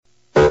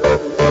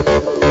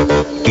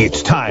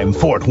It's time,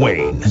 Fort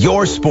Wayne.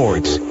 Your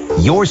sports,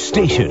 your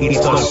station.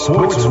 It's the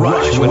Sports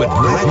Rush with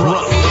Brett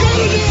Rump.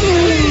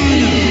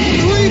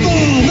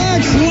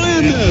 Max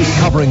Landis.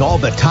 Covering all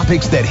the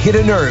topics that hit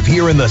a nerve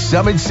here in the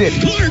Summit City.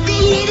 Clark,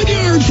 11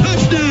 yards,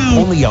 touchdown.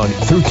 Only on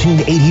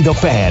 1380 The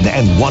Fan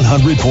and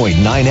 100.9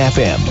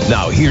 FM.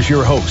 Now here's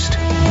your host,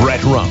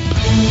 Brett Rump.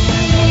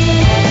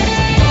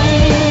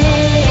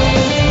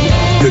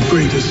 The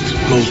greatest,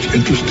 most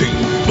interesting,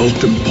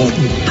 most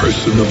important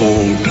person of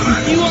all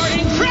time. You are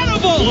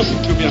incredible! Listen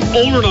to me, I'm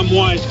older and I'm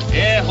wise.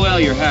 Yeah, well,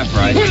 you're half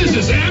right. What is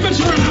this,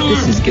 amateur hour?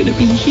 This is going to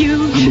be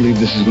huge. I believe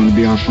this is going to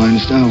be our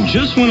finest hour.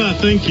 Just when I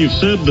think you've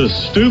said the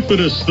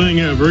stupidest thing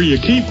ever, you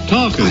keep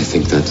talking. I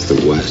think that's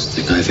the worst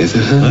thing I've ever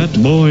heard.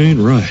 That boy ain't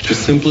right. The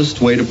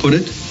simplest way to put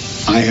it,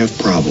 I have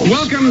problems.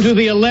 Welcome to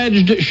the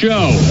alleged show.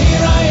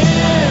 Here I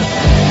am,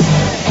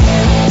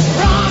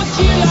 rocked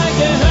you like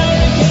a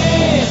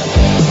hurricane.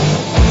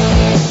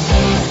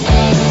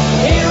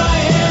 Here I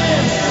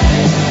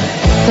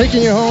am.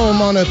 Taking you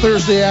home on a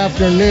Thursday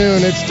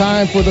afternoon, it's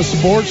time for the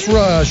Sports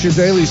Rush, your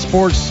daily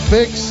sports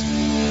fix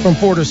from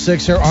 4 to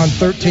 6 here on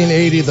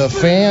 1380 The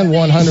Fan,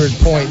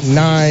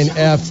 100.9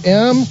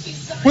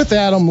 FM. With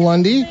Adam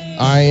Lundy,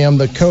 I am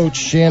the coach,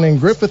 Shannon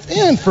Griffith,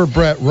 in for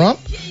Brett Rump,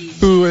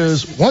 who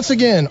is once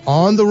again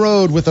on the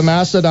road with the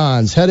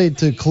Mastodons, headed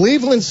to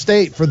Cleveland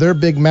State for their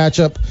big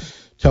matchup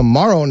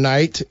tomorrow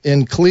night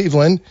in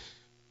Cleveland.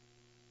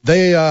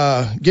 They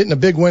getting a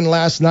big win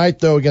last night,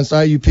 though, against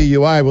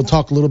IUPUI. We'll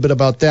talk a little bit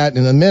about that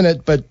in a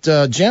minute, but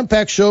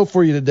jam-packed show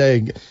for you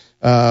today.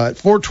 At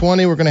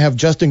 4:20, we're going to have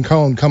Justin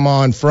Cohn come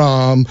on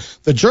from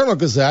the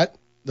Journal-Gazette,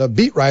 the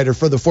beat writer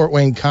for the Fort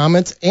Wayne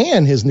Comets,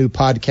 and his new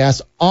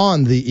podcast,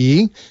 On the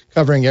E,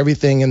 covering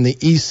everything in the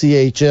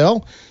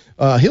ECHL.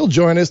 He'll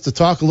join us to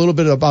talk a little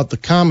bit about the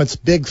Comets'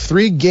 big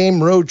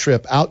 3-game road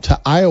trip out to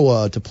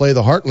Iowa to play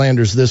the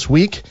Heartlanders this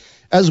week,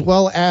 as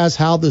well as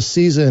how the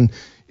season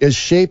is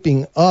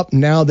shaping up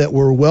now that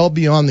we're well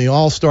beyond the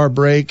All-Star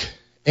break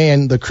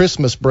and the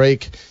Christmas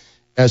break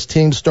as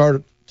teams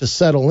start to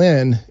settle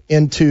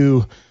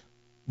into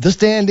the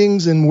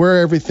standings and where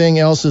everything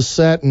else is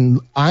set and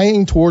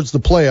eyeing towards the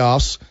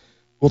playoffs.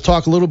 We'll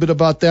talk a little bit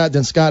about that.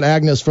 Then Scott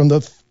Agnes from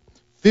the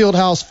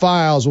Fieldhouse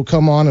Files will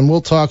come on, and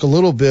we'll talk a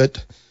little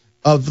bit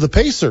of the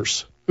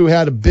Pacers, who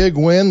had a big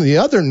win the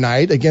other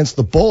night against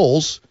the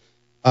Bulls,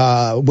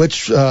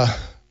 which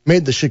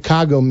made the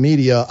Chicago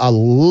media a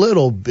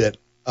little bit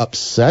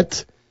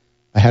upset.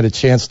 I had a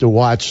chance to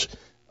watch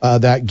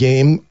that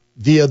game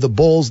via the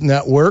Bulls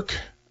Network,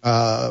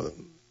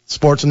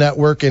 Sports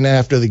Network, and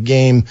after the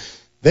game,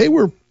 they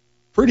were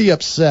pretty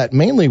upset,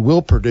 mainly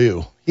Will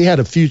Perdue. He had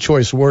a few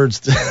choice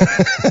words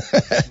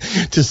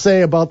to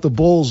say about the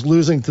Bulls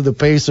losing to the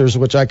Pacers,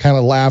 which I kind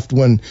of laughed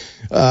when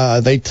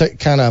they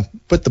kind of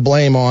put the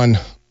blame on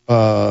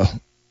the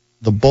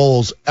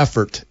Bulls'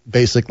 effort,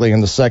 basically, in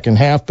the second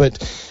half.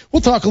 But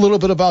we'll talk a little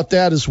bit about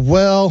that as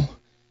well,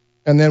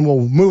 and then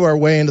we'll move our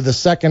way into the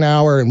second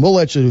hour, and we'll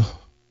let you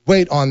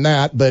wait on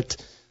that. But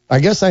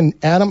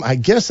Adam, I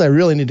guess I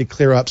really need to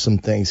clear up some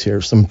things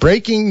here. Some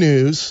breaking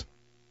news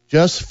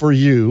just for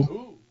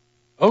you.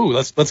 Oh,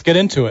 let's get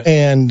into it.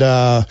 And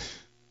I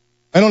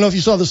don't know if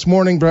you saw this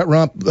morning, Brett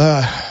Rump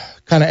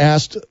kind of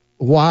asked,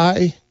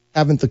 why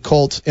haven't the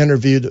Colts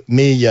interviewed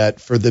me yet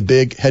for the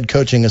big head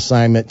coaching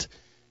assignment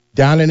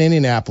down in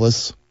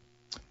Indianapolis?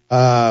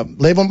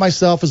 Labeled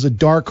myself as a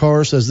dark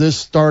horse as this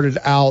started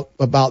out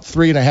about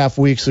 3.5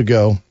 weeks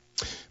ago.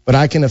 But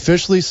I can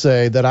officially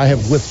say that I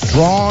have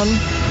withdrawn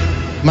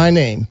my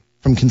name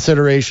from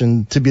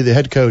consideration to be the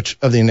head coach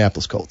of the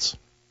Indianapolis Colts.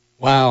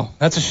 Wow,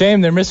 that's a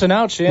shame. They're missing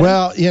out, Shannon.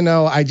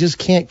 Well, I just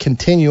can't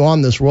continue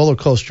on this roller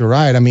coaster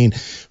ride. I mean,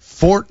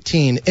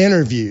 14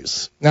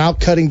 interviews, now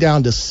cutting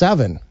down to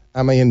 7.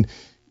 I mean,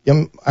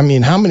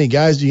 how many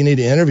guys do you need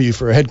to interview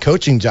for a head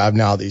coaching job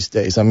now these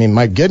days? I mean,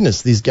 my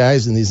goodness, these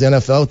guys in these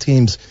NFL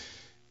teams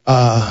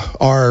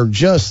are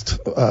just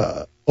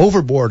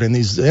overboard in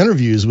these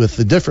interviews with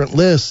the different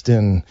list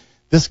and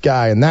this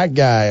guy and that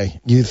guy.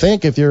 You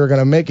think if you're going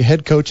to make a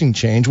head coaching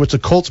change, which the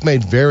Colts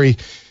made very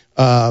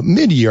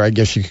mid-year, I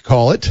guess you could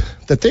call it,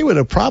 that they would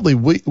have probably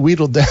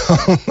wheedled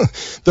down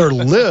their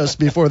list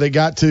before they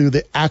got to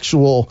the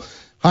actual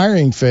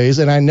hiring phase.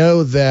 And I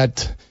know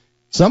that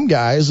some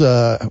guys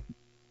are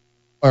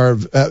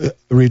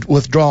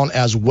withdrawn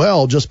as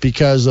well just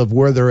because of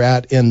where they're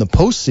at in the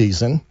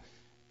postseason.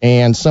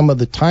 And some of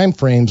the time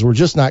frames were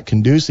just not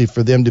conducive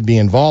for them to be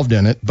involved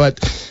in it. But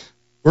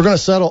we're going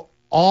to settle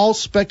all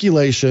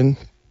speculation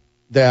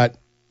that,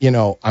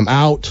 I'm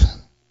out.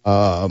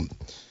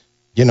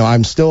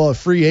 I'm still a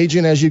free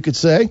agent, as you could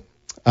say,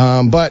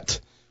 but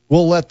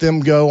we'll let them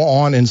go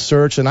on and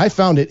search. And I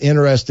found it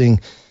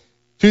interesting.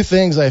 2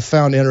 things I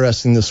found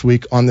interesting this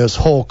week on this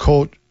whole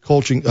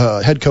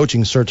head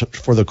coaching search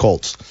for the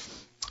Colts.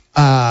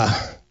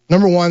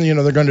 Number one,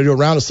 they're going to do a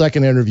round of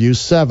second interviews,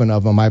 7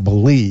 of them, I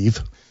believe.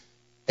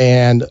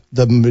 And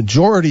the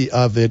majority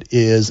of it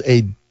is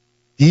a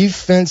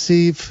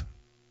defensive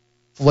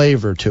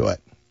flavor to it.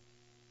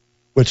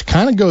 which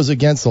kind of goes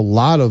against a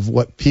lot of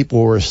what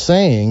people were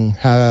saying.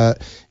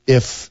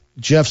 If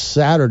Jeff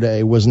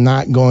Saturday was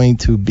not going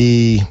to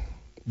be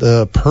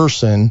the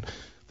person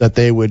that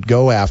they would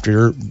go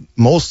after,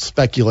 most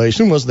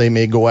speculation was they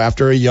may go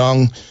after a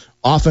young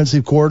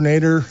offensive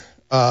coordinator,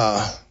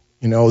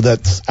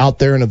 that's out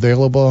there and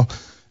available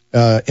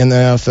in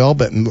the NFL.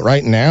 But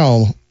right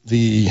now,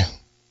 the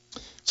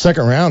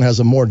second round has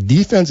a more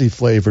defensive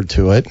flavor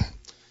to it.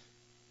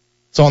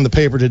 It's on the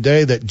paper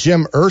today that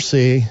Jim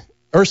Irsay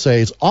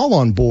is all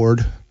on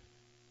board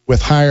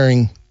with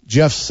hiring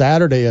Jeff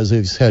Saturday as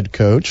his head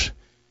coach.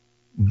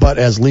 But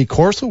as Lee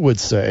Corso would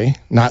say,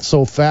 not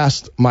so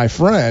fast, my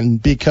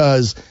friend,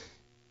 because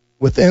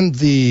within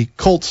the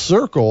Colts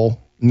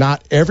circle,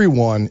 not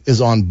everyone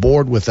is on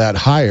board with that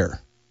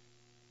hire.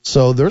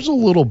 So there's a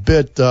little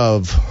bit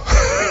of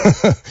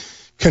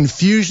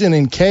confusion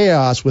and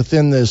chaos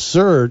within this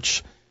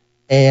search,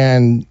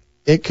 and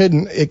it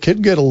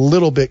could get a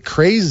little bit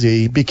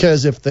crazy,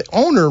 because if the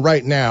owner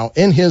right now,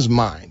 in his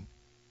mind,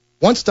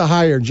 wants to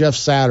hire Jeff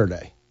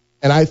Saturday,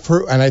 and I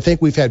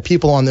think we've had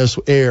people on this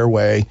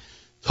airway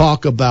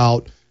talk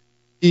about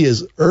he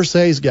is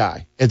Irsay's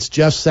guy. It's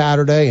Jeff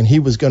Saturday, and he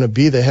was going to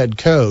be the head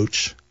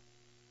coach.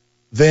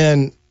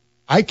 Then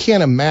I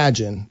can't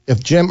imagine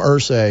if Jim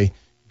Irsay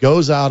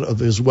goes out of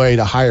his way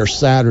to hire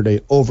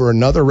Saturday over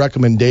another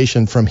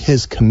recommendation from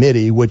his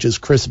committee, which is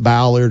Chris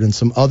Ballard and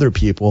some other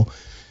people.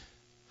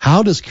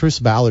 How does Chris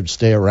Ballard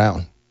stay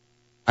around?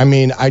 I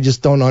mean, I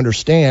just don't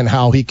understand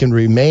how he can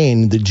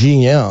remain the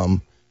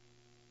GM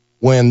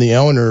when the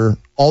owner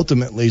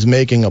ultimately is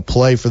making a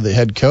play for the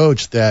head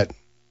coach that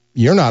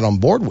you're not on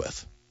board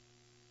with.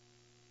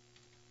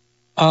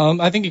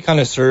 I think he kind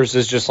of serves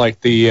as just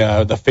like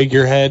the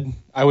figurehead.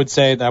 I would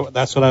say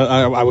that's what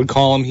I would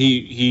call him.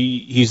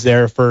 He's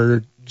there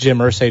for Jim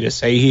Irsay to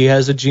say he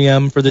has a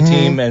GM for the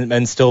team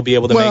and still be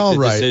able to make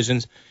the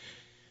decisions.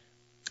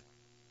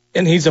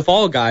 And he's a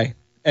fall guy.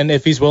 And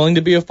if he's willing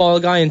to be a fall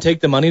guy and take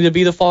the money to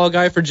be the fall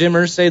guy for Jim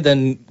Irsay,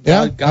 then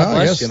God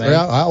bless you, man.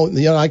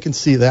 Yeah, I can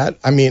see that.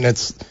 I mean,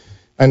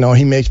 I know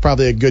he makes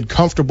probably a good,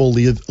 comfortable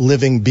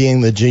living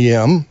being the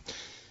GM.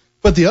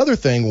 But the other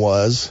thing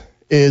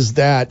is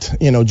that,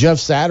 Jeff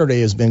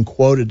Saturday has been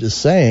quoted as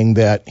saying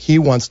that he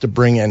wants to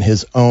bring in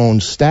his own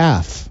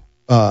staff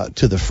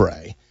to the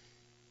fray.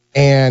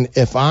 And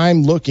if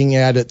I'm looking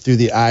at it through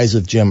the eyes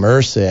of Jim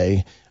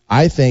Irsay,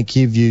 I think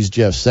he views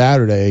Jeff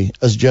Saturday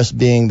as just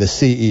being the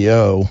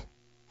CEO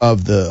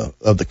of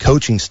the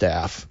coaching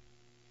staff.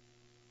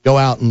 Go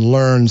out and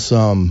learn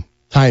some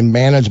time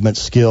management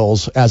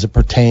skills as it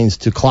pertains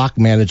to clock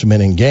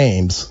management in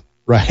games,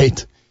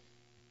 right?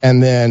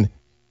 And then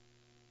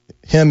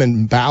him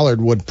and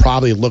Ballard would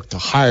probably look to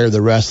hire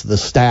the rest of the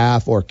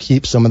staff or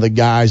keep some of the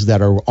guys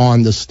that are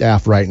on the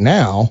staff right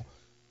now.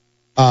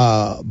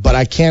 But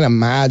I can't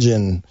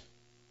imagine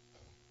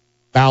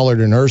Ballard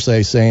and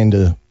Irsay saying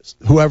to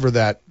whoever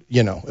that,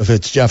 if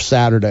it's Jeff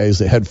Saturday as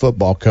the head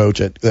football coach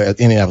at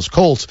Indianapolis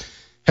Colts,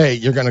 hey,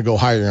 you're going to go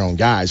hire your own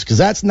guys, because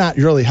that's not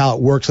really how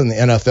it works in the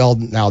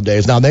NFL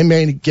nowadays. Now, they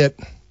may get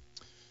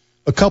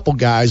a couple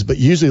guys, but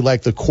usually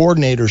like the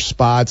coordinator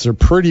spots are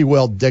pretty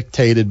well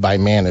dictated by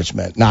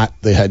management, not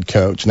the head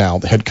coach. Now,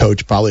 the head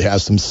coach probably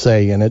has some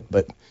say in it,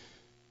 but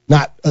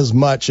not as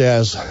much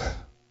as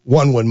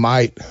one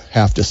might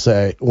have to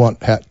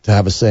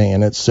have a say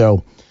in it.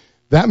 So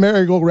that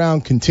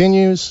merry-go-round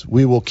continues.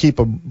 We will keep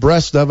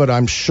abreast of it,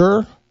 I'm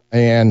sure.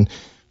 And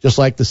just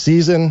like the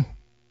season,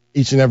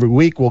 each and every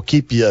week we'll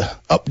keep you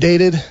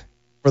updated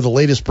for the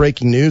latest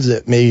breaking news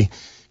that may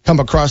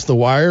come across the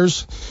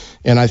wires.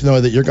 And I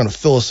know that you're going to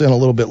fill us in a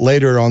little bit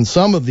later on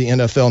some of the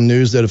NFL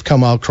news that have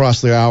come out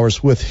across the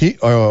hours with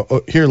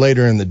here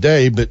later in the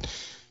day. But,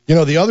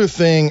 the other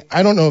thing,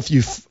 I don't know if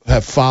you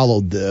have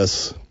followed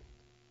this,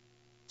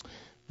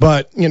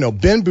 but,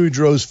 Ben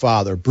Boudreau's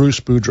father, Bruce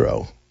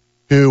Boudreau,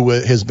 who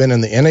has been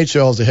in the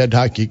NHL as a head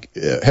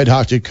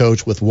hockey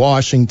coach with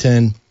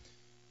Washington,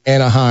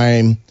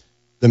 Anaheim,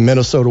 the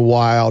Minnesota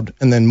Wild,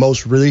 and then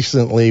most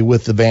recently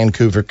with the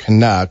Vancouver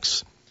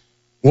Canucks,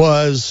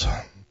 was,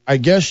 I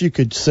guess you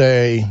could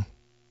say,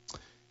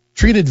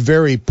 treated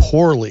very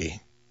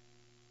poorly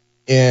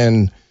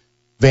in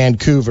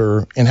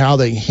Vancouver and how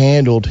they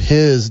handled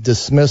his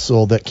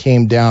dismissal that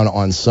came down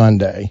on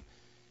Sunday.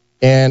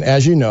 And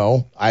as you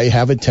know, I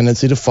have a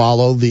tendency to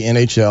follow the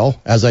NHL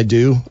as I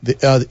do the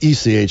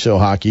ECHL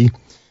hockey.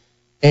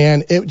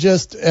 And it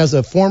just, as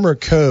a former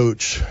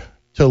coach,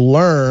 to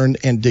learn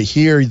and to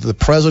hear the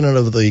president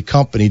of the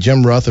company,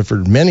 Jim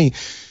Rutherford,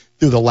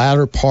 through the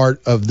latter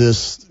part of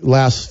this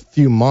last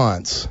few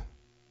months,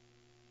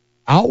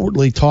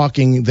 outwardly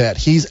talking that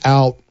he's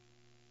out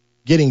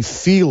getting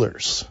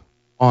feelers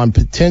on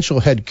potential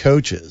head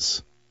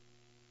coaches,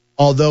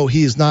 although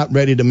he's not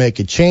ready to make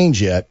a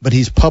change yet, but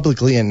he's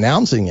publicly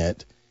announcing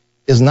it,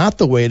 is not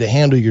the way to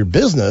handle your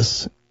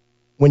business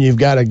when you've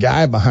got a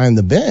guy behind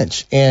the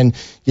bench. And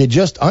you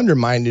just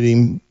undermined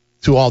him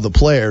to all the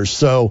players.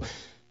 So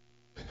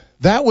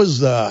that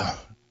was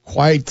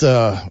quite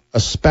a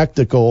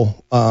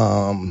spectacle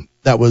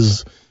that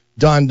was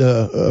done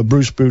to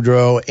Bruce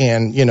Boudreau,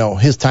 and,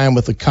 his time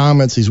with the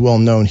Comets. He's well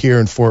known here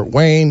in Fort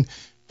Wayne,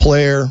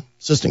 player,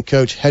 assistant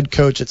coach, head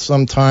coach at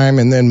some time,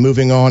 and then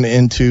moving on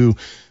into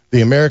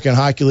the American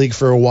Hockey League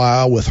for a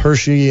while with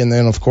Hershey, and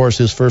then, of course,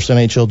 his first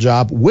NHL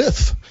job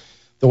with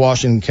the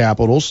Washington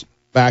Capitals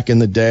back in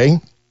the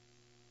day.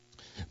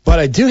 But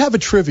I do have a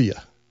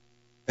trivia,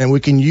 and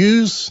we can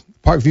use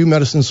Parkview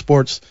Medicine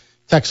Sports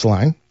text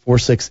line,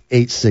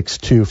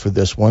 46862 for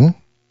this one.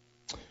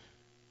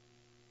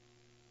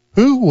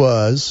 Who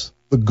was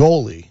the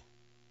goalie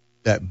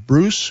that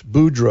Bruce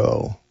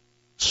Boudreau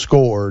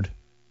scored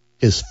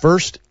his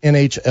first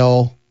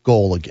NHL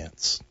goal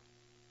against?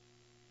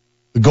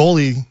 The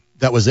goalie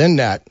that was in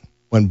net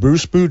when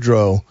Bruce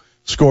Boudreau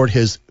scored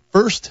his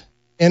first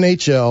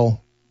NHL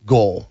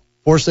goal.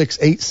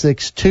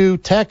 46862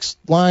 text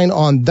line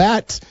on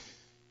that.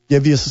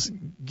 Give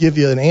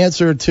you an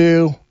answer or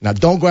two. Now,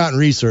 don't go out and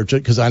research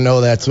it because I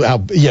know that's how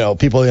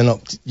people end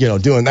up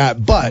doing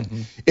that. But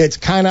it's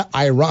kind of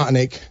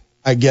ironic,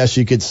 I guess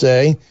you could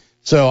say.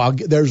 So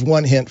there's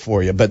one hint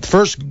for you. But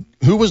first,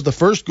 who was the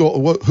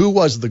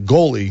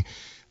goalie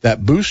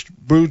that Bruce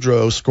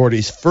Boudreau scored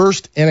his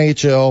first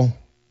NHL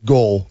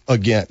goal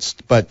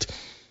against? But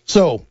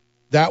so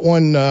that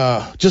one,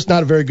 just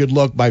not a very good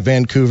look by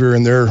Vancouver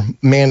and their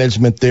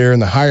management there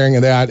and the hiring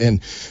of that.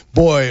 And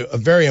boy, a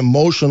very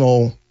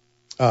emotional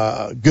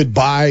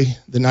goodbye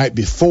the night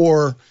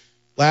before.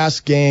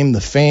 Last game,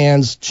 the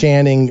fans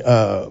chanting,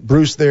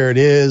 Bruce, there it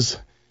is.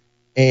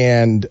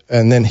 And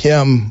then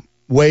him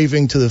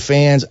waving to the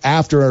fans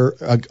after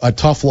a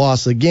tough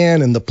loss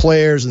again, and the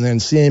players, and then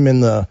see him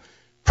in the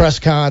press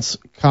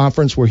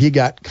conference where he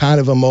got kind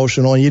of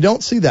emotional. And you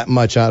don't see that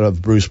much out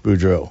of Bruce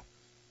Boudreau.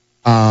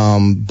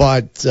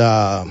 But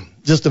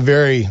just a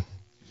very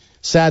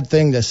sad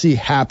thing to see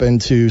happen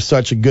to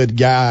such a good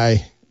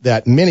guy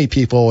that many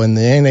people in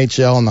the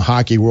NHL and the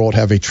hockey world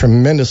have a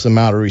tremendous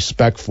amount of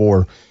respect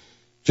for.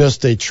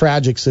 Just a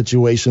tragic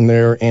situation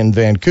there in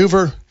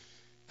Vancouver,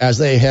 as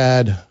they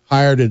had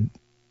hired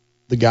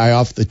the guy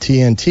off the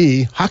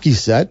TNT hockey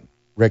set,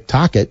 Rick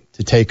Tocchet,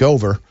 to take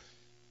over.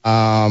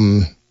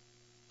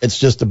 It's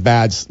just a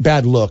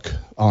bad look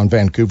on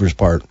Vancouver's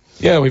part.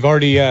 Yeah, we've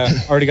already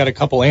got a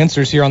couple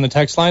answers here on the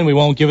text line. We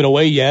won't give it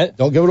away yet.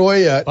 Don't give it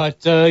away yet.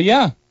 But,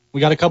 we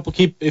got a couple.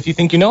 If you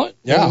think you know it,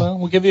 yeah,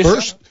 we'll give you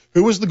a shot.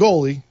 Who was the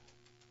goalie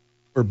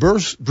for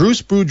Bruce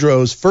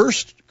Boudreau's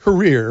first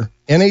career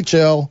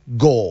NHL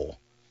goal?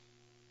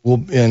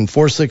 In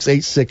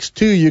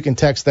 46862, you can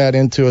text that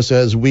into us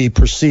as we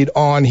proceed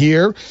on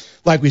here.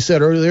 Like we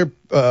said earlier,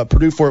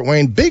 Purdue Fort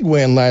Wayne, big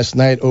win last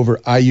night over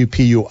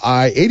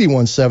IUPUI,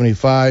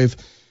 81-75.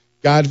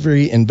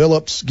 Godfrey and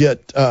Billups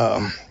get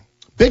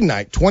big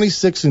night,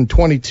 26 and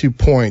 22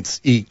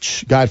 points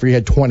each. Godfrey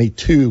had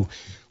 22,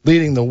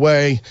 leading the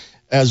way,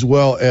 as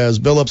well as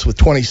Billups with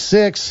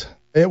 26.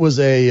 It was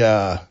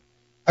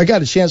I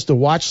got a chance to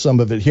watch some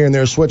of it here and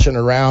there, switching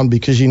around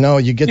because, you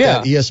get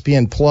that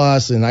ESPN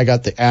Plus, and I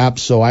got the app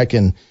so I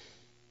can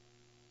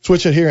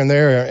switch it here and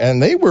there.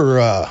 And they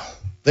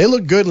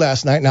looked good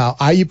last night. Now,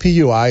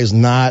 IUPUI is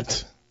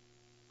not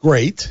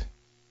great,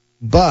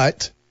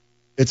 but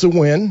it's a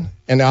win.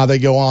 And now they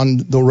go on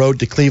the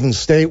road to Cleveland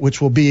State, which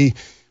will be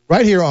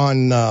right here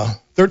on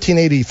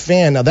 1380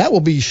 Fan. Now, that will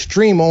be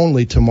stream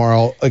only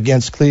tomorrow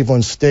against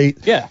Cleveland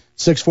State. Yeah.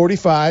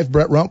 6:45.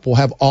 Brett Rump will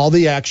have all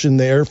the action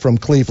there from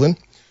Cleveland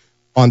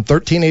on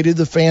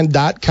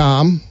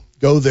 1380thefan.com.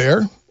 Go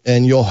there,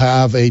 and you'll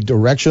have a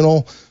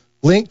directional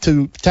link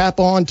to tap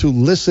on to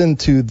listen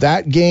to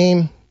that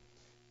game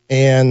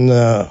and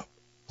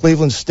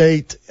Cleveland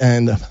State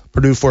and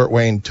Purdue Fort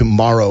Wayne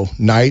tomorrow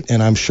night.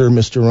 And I'm sure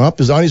Mr.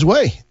 Rump is on his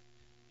way.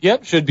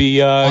 Yep, should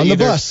be on the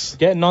bus.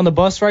 Getting on the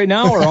bus right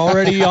now or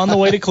already on the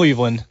way to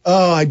Cleveland.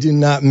 Oh, I do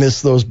not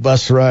miss those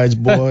bus rides,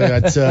 boy, I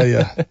tell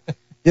you.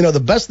 The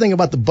best thing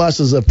about the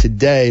buses of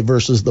today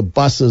versus the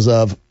buses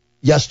of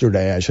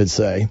yesterday, I should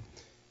say,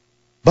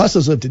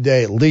 buses of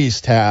today at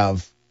least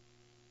have,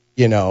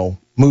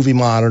 movie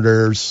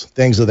monitors,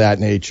 things of that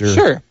nature.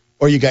 Sure.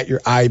 Or you got your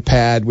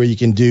iPad where you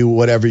can do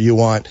whatever you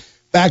want.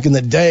 Back in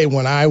the day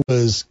when I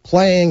was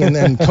playing and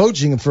then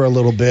coaching for a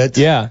little bit,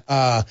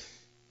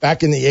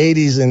 back in the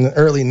 80s and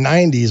early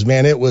 90s,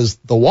 man, it was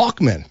the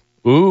Walkman.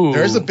 Ooh.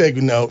 There's a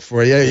big note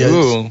for you.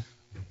 Ooh.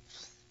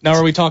 Now,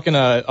 are we talking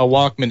a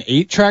Walkman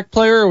 8-track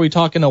player, or are we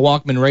talking a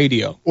Walkman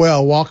radio?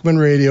 Well, Walkman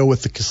radio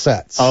with the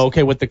cassettes. Oh,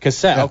 okay, with the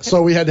cassette. Yeah, okay.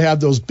 So we had to have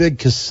those big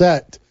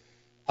cassette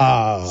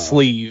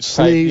sleeves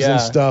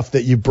and stuff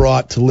that you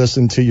brought to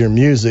listen to your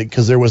music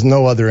because there was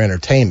no other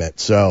entertainment.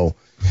 So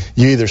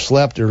you either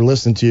slept or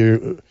listened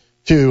to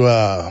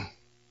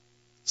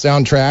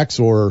soundtracks,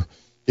 or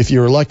if you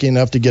were lucky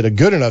enough to get a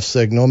good enough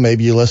signal,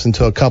 maybe you listened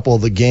to a couple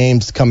of the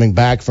games coming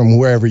back from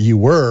wherever you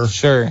were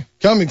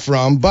coming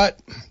from. But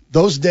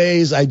those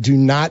days I do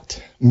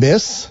not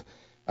miss.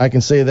 I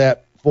can say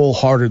that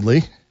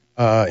full-heartedly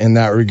in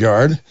that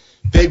regard.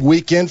 Big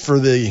weekend for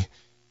the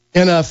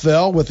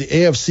NFL with the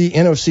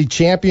AFC-NFC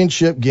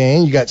championship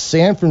game. You got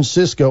San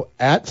Francisco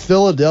at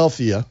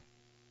Philadelphia.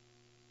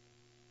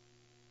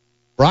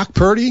 Brock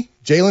Purdy,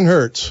 Jalen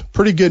Hurts.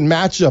 Pretty good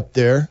matchup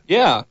there.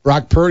 Yeah.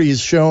 Brock Purdy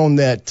has shown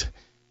that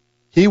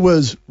he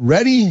was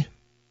ready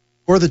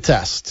for the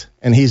test,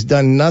 and he's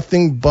done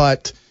nothing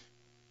but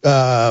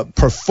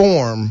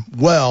perform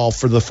well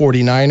for the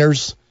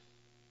 49ers.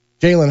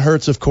 Jalen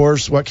Hurts, of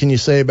course, what can you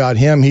say about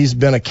him? He's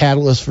been a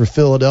catalyst for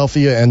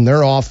Philadelphia and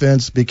their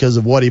offense because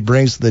of what he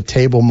brings to the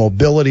table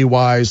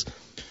mobility-wise.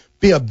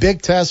 Be a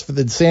big test for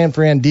the San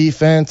Fran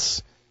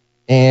defense.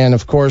 And,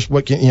 of course,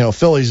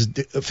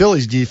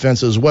 Philly's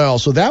defense as well.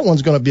 So that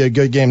one's going to be a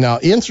good game. Now,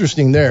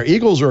 interesting there.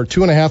 Eagles are a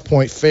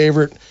 2.5-point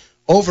favorite,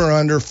 over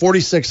under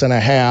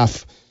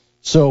 46.5.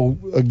 So,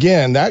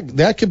 again,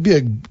 that could be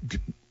a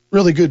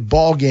really good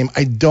ball game.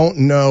 I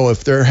don't know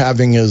if they're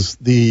having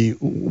the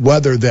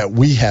weather that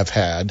we have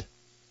had.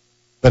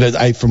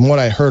 But from what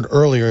I heard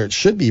earlier, it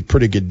should be a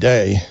pretty good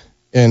day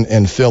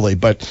in Philly.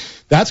 But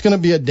that's going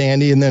to be a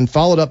dandy. And then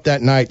followed up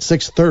that night,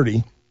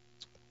 6:30.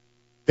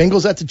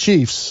 Bengals at the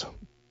Chiefs,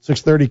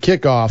 6:30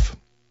 kickoff.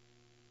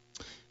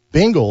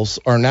 Bengals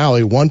are now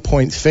a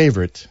 1-point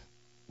favorite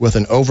with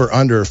an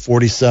over-under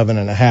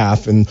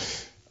 47.5. And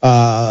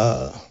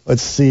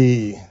let's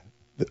see,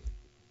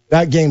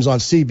 that game's on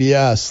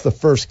CBS. The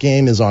first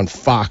game is on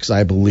Fox,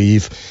 I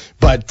believe.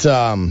 But,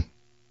 what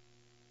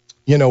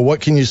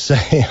can you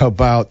say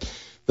about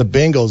the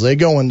Bengals? They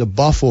go into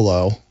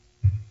Buffalo,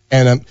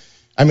 and,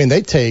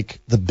 they take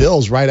the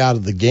Bills right out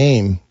of the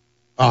game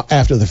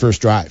after the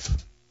first drive.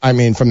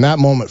 From that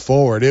moment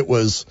forward, it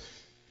was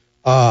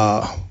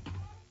a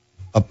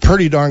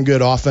pretty darn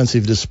good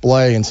offensive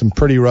display in some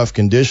pretty rough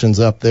conditions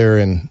up there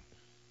in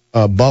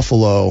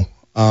Buffalo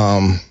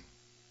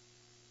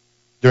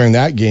during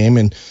that game.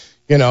 And,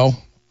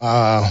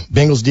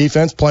 Bengals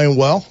defense playing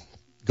well,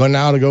 going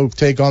now to go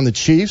take on the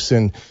Chiefs.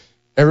 And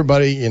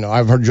everybody,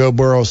 I've heard Joe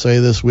Burrow say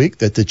this week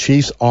that the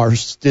Chiefs are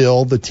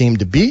still the team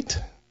to beat,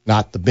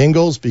 not the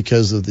Bengals,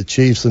 because of the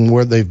Chiefs and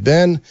where they've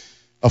been.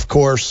 Of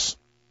course,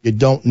 you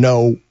don't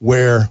know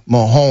where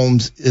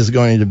Mahomes is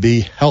going to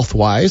be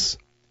health-wise.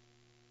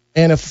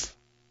 And if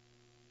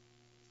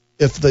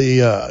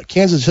the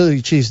Kansas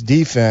City Chiefs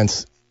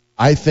defense,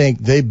 I think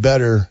they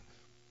better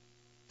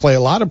play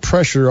a lot of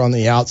pressure on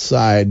the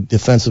outside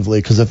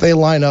defensively, because if they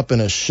line up in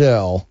a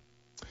shell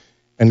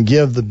and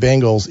give the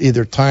Bengals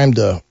either time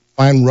to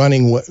find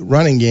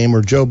running game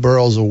or Joe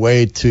Burrow's a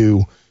way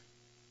to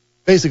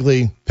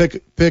basically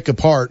pick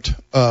apart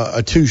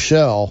a two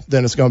shell,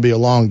 then it's going to be a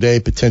long day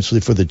potentially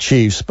for the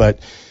Chiefs. But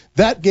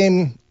that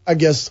game, I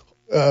guess,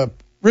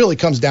 really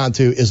comes down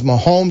to, is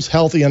Mahomes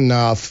healthy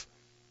enough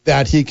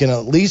that he can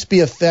at least be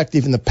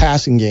effective in the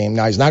passing game?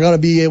 Now, he's not going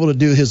to be able to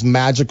do his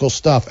magical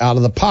stuff out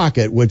of the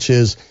pocket, which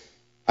is,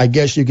 I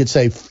guess you could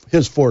say,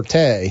 his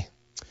forte.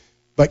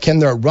 But can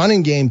their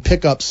running game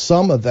pick up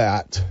some of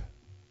that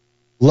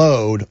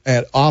load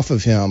off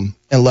of him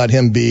and let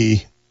him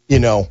be,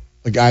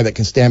 a guy that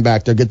can stand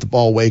back there, get the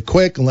ball away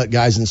quick, and let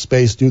guys in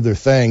space do their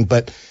thing?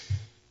 But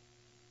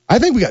I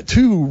think we got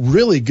two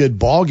really good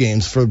ball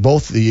games for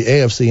both the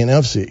AFC and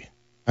NFC.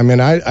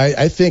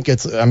 I think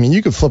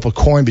you could flip a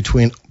coin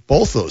between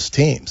both those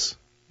teams.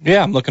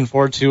 Yeah, I'm looking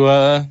forward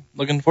to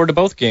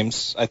both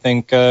games. I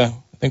think we're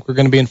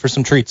going to be in for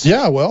some treats.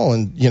 Yeah, well,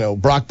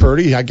 and Brock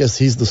Purdy, I guess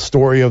he's the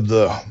story of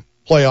the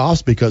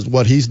playoffs because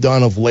what he's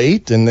done of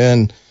late, and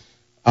then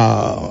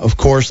of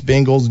course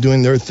Bengals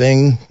doing their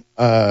thing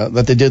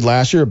that they did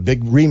last year, a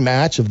big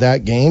rematch of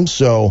that game.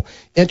 So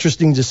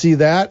interesting to see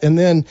that. And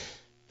then,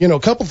 a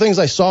couple things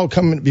I saw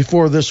coming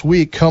before this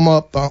week come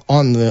up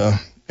in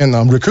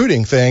the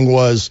recruiting thing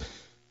was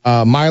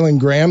Mylan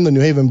Graham, the New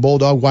Haven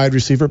Bulldog wide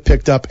receiver,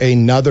 picked up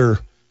another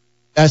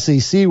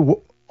SEC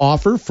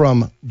offer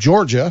from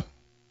Georgia.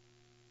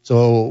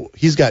 So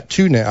he's got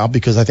two now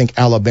because I think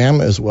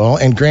Alabama as well.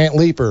 And Grant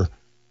Leaper,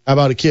 how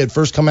about a kid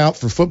first come out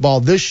for football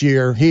this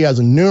year? He has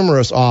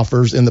numerous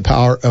offers in the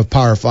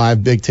Power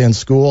 5 Big Ten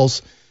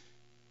schools.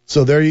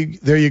 So there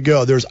you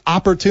go. There's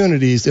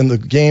opportunities in the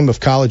game of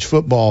college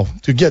football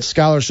to get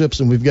scholarships,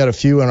 and we've got a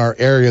few in our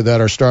area that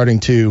are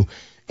starting to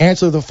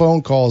answer the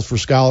phone calls for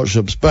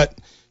scholarships. But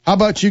how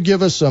about you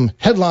give us some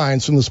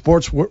headlines from the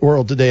sports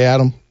world today,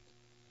 Adam?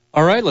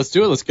 All right, let's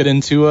do it. Let's get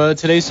into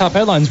today's top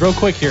headlines real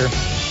quick here.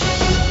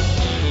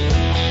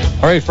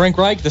 All right, Frank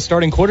Reich, the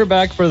starting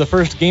quarterback for the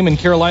first game in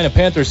Carolina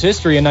Panthers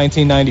history in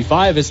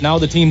 1995, is now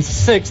the team's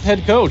sixth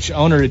head coach.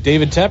 Owner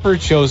David Tepper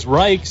chose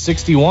Reich,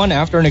 61,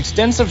 after an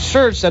extensive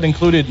search that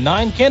included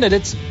 9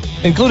 candidates,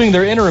 including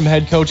their interim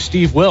head coach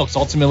Steve Wilks,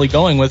 ultimately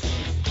going with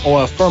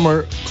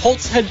former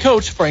Colts head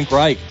coach Frank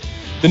Reich.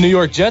 The New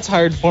York Jets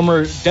hired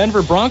former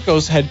Denver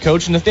Broncos head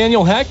coach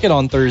Nathaniel Hackett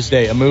on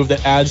Thursday, a move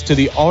that adds to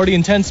the already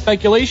intense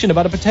speculation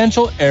about a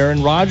potential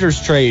Aaron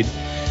Rodgers trade.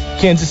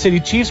 Kansas City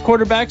Chiefs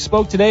quarterback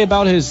spoke today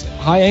about his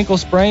high ankle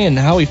sprain and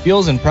how he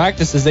feels in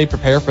practice as they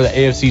prepare for the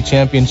AFC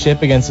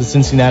Championship against the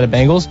Cincinnati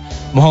Bengals.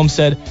 Mahomes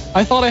said,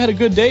 "I thought I had a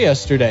good day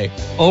yesterday.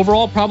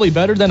 Overall, probably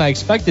better than I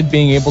expected,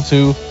 being able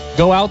to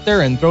go out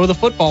there and throw the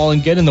football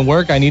and get in the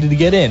work I needed to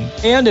get in.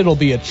 And it'll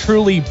be a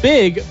truly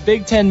big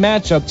Big Ten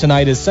matchup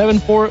tonight as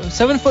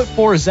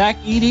 7'4"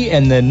 Zach Edey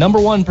and the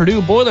 #1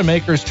 Purdue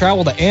Boilermakers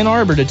travel to Ann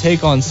Arbor to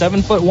take on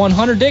 7'1"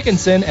 Hunter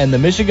Dickinson and the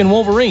Michigan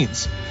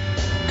Wolverines.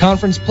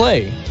 Conference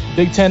play.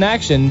 Big Ten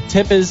action.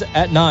 Tip is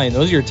at 9.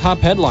 Those are your top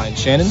headlines,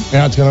 Shannon.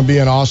 Yeah, it's going to be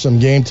an awesome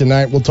game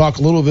tonight. We'll talk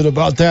a little bit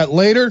about that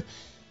later,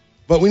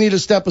 but we need to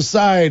step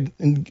aside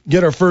and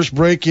get our first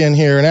break in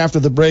here. And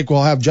after the break,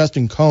 we'll have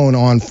Justin Cohn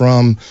on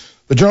from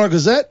the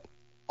Journal-Gazette,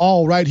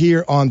 all right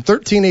here on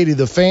 1380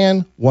 The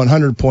Fan,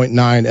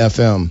 100.9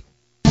 FM.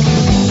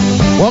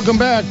 Welcome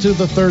back to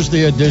the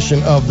Thursday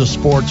edition of the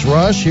Sports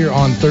Rush here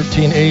on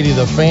 1380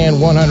 The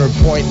Fan,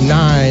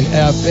 100.9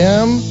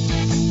 FM.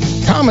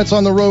 Comets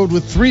on the road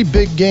with 3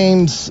 big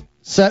games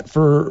set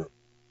for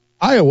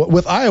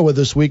Iowa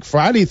this week,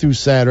 Friday through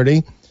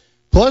Saturday.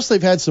 Plus,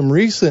 they've had some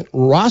recent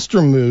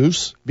roster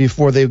moves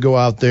before they go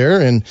out there,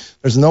 and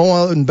there's no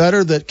one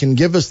better that can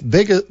give us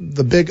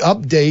the big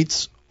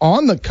updates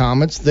on the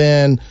Comets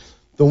than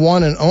the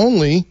one and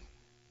only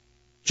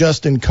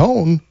Justin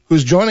Cohn,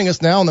 who's joining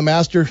us now on the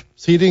Master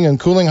Heating and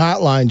Cooling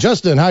Hotline.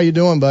 Justin, how you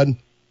doing, bud?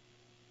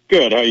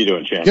 Good. How you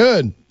doing, Chan?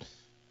 Good.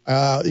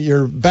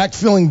 You're back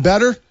feeling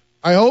better,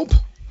 I hope?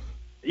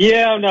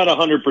 Yeah, I'm not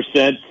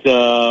 100%,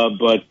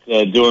 but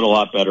doing a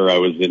lot better. I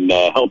was in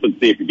health and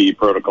safety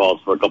protocols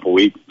for a couple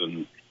weeks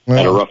and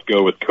had a rough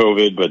go with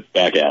COVID, but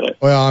back at it.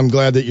 Well, I'm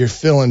glad that you're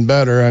feeling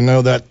better. I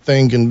know that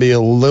thing can be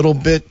a little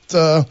bit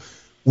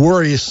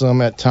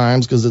worrisome at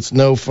times because it's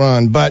no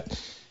fun. But,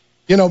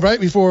 you know, right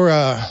before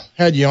I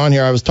had you on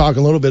here, I was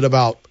talking a little bit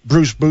about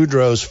Bruce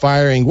Boudreau's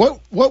firing.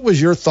 What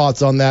was your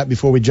thoughts on that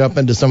before we jump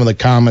into some of the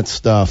Comets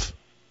stuff?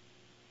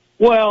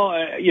 Well,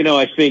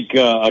 I think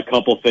a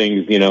couple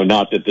things,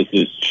 not that this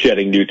is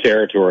shedding new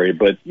territory,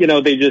 but,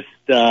 they just,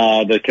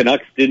 the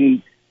Canucks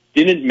didn't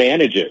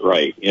manage it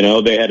right.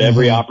 They had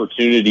every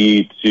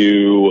opportunity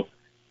to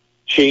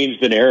change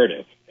the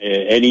narrative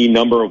any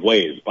number of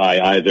ways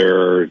by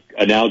either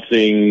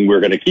announcing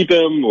we're going to keep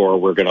him or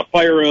we're going to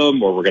fire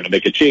him or we're going to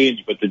make a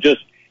change, but to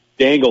just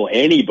dangle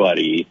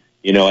anybody,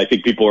 I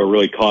think people are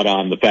really caught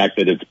on the fact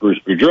that it's Bruce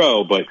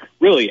Boudreau, but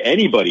really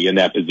anybody in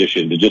that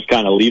position to just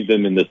kind of leave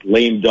them in this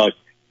lame duck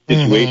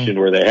situation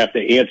where they have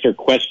to answer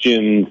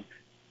questions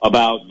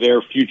about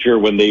their future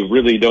when they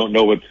really don't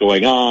know what's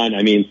going on.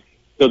 I mean,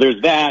 so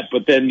there's that,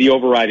 but then the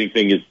overriding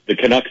thing is the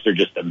Canucks are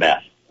just a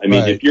mess. I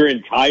mean, if your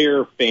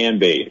entire fan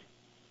base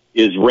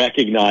is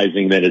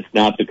recognizing that it's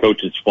not the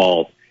coach's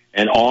fault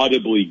and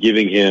audibly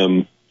giving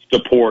him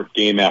support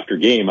game after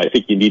game, I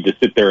think you need to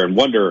sit there and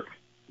wonder,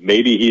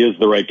 maybe he is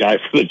the right guy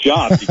for the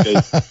job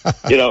because,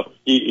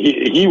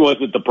 he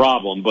wasn't the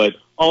problem. But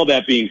all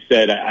that being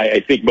said,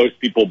 I think most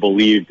people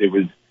believed it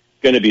was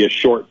going to be a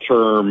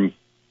short-term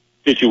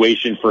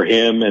situation for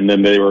him, and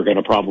then they were going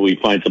to probably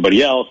find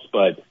somebody else.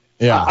 But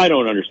I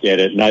don't understand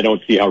it, and I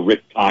don't see how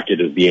Rick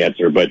Tocchet is the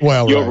answer. But the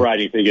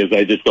overriding thing is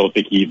I just don't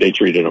think they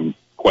treated him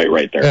quite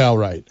right there. Yeah,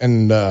 right.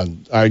 And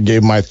I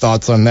gave my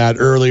thoughts on that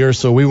earlier,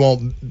 so we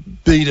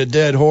won't beat a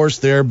dead horse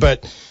there.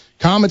 But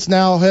Comets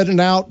now heading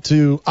out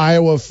to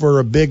Iowa for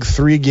a big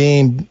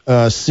 3-game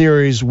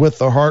series with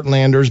the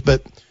Heartlanders.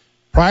 But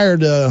prior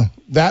to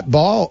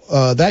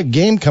that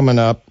game coming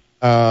up,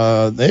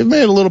 they've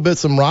made a little bit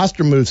some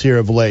roster moves here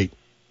of late.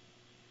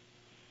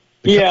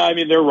 Yeah, I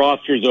mean, their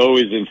roster's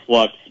always in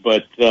flux,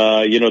 but,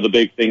 the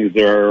big things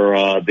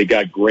are they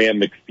got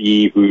Graham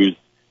McPhee, who's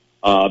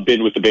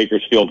been with the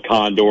Bakersfield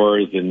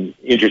Condors, and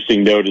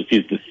interesting note is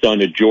he's the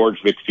son of George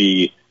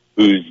McPhee,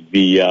 who's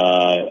the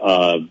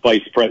the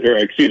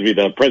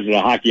president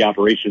of hockey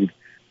operations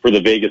for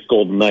the Vegas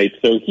Golden Knights.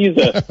 So he's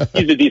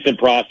a decent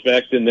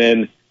prospect. And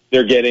then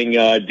they're getting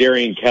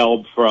Darian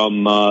Kelb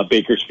from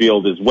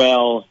Bakersfield as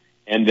well.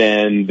 And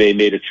then they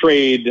made a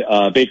trade.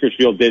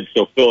 Bakersfield did.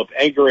 So Philip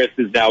Angeris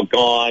is now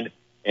gone,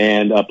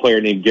 and a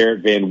player named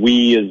Garrett Van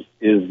Wee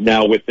is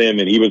now with them,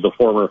 and he was a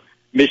former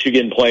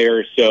Michigan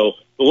player. So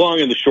the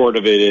long and the short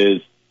of it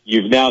is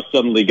you've now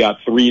suddenly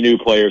got 3 new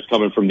players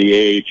coming from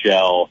the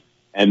AHL.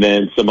 And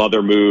then some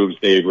other moves.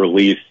 They've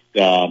released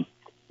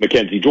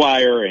Mackenzie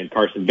Dwyer and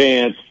Carson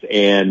Vance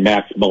and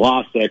Max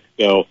Milasek,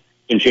 so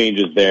some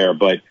changes there.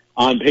 But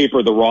on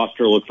paper, the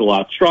roster looks a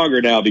lot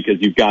stronger now because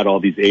you've got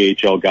all these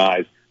AHL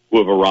guys who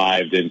have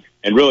arrived. And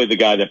really the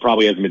guy that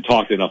probably hasn't been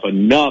talked about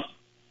enough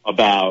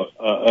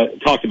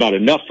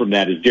from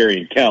that is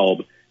Darian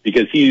Kelb,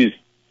 because he's,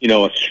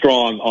 a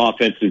strong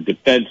offensive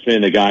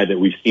defenseman, a guy that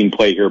we've seen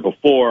play here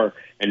before,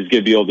 and is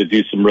going to be able to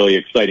do some really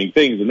exciting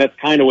things. And that's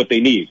kind of what they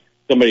need.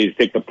 Somebody to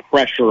take the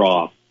pressure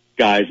off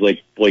guys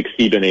like Blake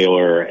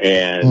Siebenaler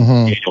and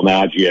Daniel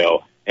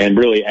Maggio and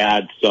really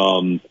add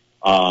some,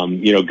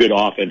 good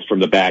offense from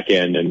the back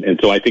end. And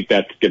so I think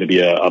that's going to be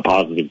a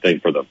positive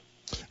thing for them.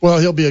 Well,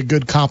 he'll be a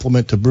good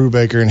complement to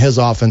Brubaker and his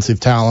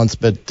offensive talents,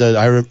 but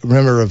I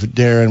remember of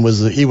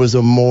Darren he was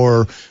a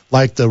more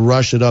like to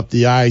rush it up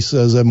the ice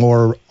as a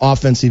more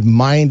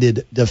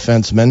offensive-minded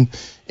defenseman,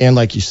 and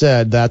like you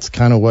said, that's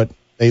kind of what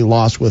they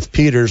lost with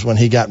Peters when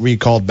he got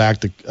recalled back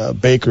to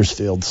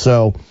Bakersfield.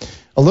 So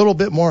a little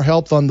bit more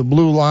help on the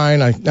blue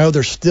line. I know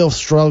they're still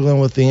struggling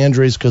with the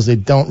injuries because they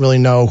don't really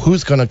know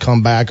who's going to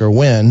come back or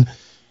when.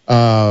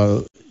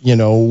 With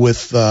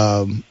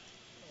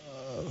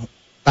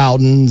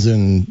Bowdens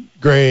and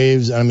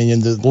Graves. I mean,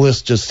 and the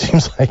list just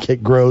seems like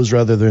it grows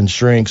rather than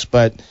shrinks.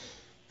 But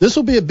this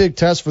will be a big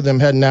test for them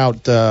heading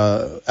out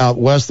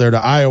west there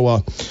to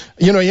Iowa.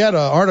 You had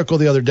an article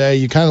the other day.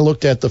 You kind of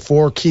looked at the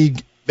 4 key,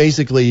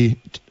 basically,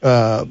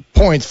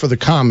 points for the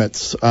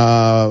Comets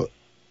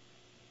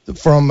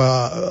from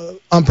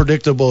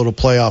unpredictable to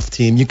playoff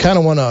team. You kind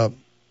of want to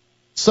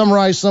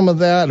summarize some of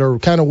that, or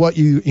kind of what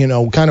you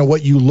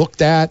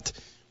looked at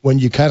when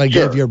you kind of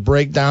gave your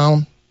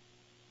breakdown.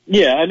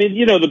 Yeah, I mean,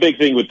 the big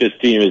thing with this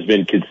team has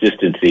been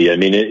consistency. I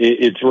mean,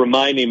 it's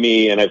reminding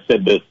me, and I've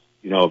said this,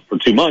 for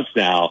 2 months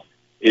now,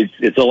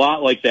 it's a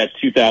lot like that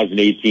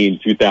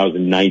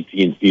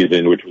 2018-2019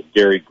 season, which was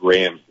Gary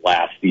Graham's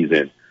last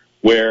season,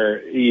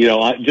 where,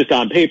 just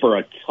on paper,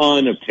 a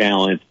ton of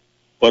talent,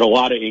 but a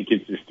lot of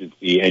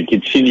inconsistency and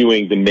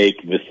continuing to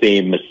make the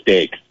same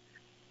mistakes.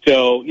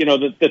 So,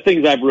 the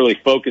things I've really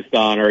focused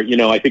on are,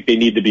 I think they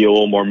need to be a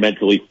little more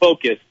mentally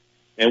focused.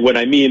 And what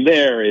I mean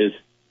there is,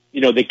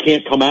 they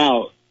can't come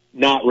out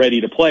not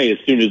ready to play as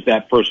soon as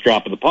that first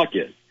drop of the puck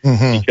is.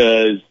 Mm-hmm.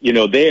 Because,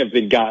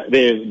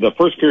 the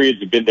first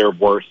periods have been their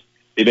worst.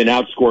 They've been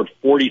outscored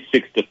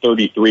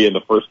 46-33 in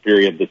the first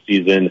period of the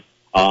season.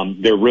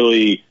 They're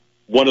really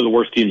one of the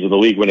worst teams in the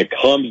league when it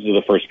comes to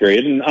the first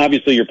period. And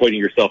obviously you're putting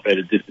yourself at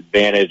a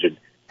disadvantage and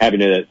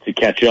having to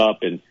catch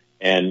up and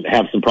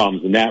have some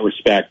problems in that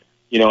respect.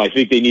 I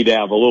think they need to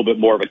have a little bit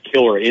more of a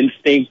killer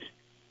instinct.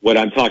 What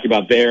I'm talking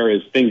about there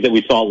is things that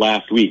we saw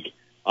last week.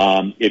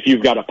 If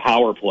you've got a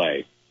power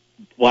play,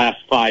 last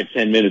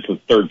 5-10 minutes of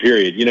the third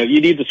period,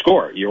 you need to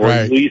score. Or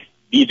at least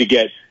need to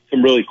get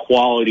some really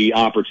quality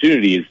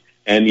opportunities.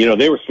 And,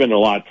 they were spending a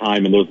lot of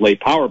time in those late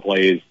power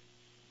plays,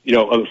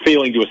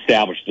 failing to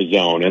establish the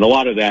zone. And a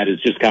lot of that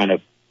is just kind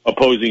of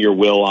opposing your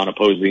will on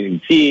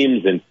opposing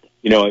teams. And,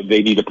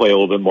 they need to play a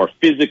little bit more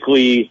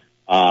physically,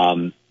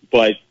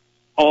 but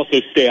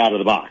also stay out of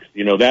the box.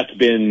 That's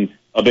been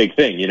a big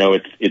thing.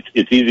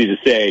 It's easy to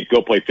say,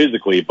 go play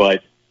physically,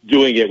 but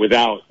doing it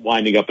without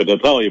winding up in the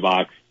penalty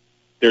box,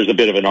 there's a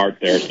bit of an art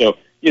there. So,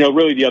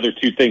 really the other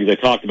two things I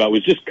talked about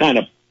was just kind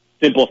of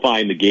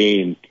simplifying the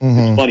game. Mm-hmm.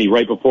 It's funny,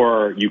 right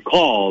before you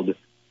called,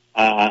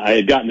 I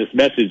had gotten this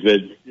message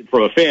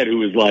from a fan who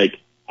was like,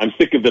 I'm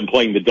sick of them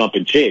playing the dump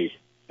and chase.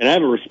 And I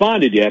haven't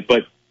responded yet,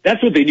 but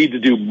that's what they need to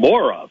do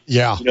more of.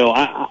 Yeah.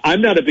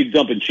 I'm not a big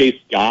dump and chase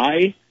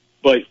guy,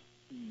 but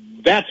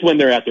that's when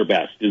they're at their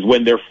best, is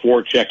when they're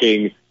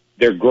forechecking,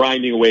 they're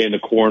grinding away in the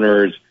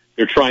corners,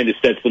 they're trying to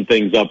set some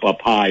things up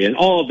high. And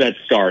all of that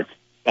starts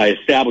by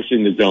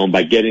establishing the zone,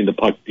 by getting the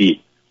puck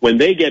deep. When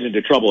they get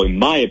into trouble, in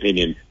my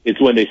opinion,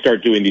 it's when they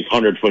start doing these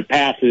 100-foot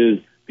passes,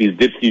 these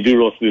dipsy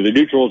doodles through the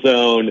neutral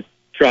zone,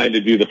 trying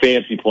to do the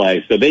fancy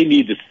play. So they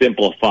need to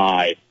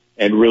simplify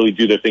and really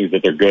do the things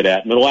that they're good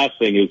at. And the last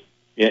thing is,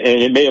 and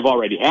it may have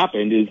already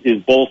happened,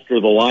 is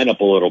bolster the lineup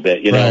a little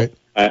bit.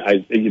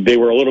 They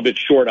were a little bit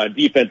short on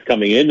defense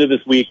coming into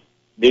this week.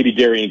 Maybe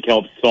Darian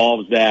Kelp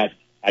solves that.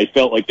 I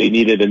felt like they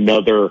needed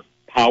another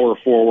power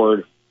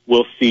forward.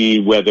 We'll see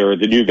whether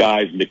the new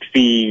guys,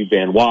 McPhee,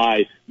 Van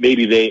Wy,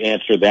 maybe they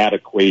answer that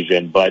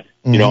equation. But,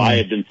 I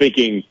had been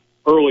thinking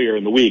earlier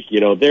in the week,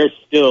 they're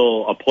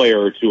still a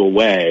player or two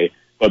away,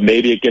 but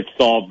maybe it gets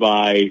solved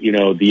by,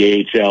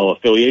 the AHL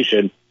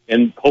affiliation.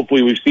 And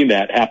hopefully we've seen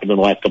that happen in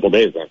the last couple of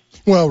days there.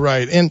 Well,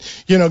 right. And,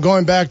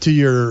 going back to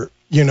your,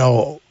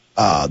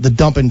 the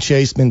dump and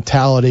chase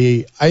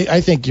mentality,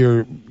 I think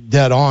you're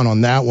dead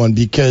on that one,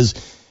 because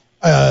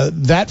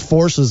that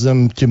forces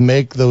them to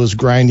make those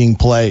grinding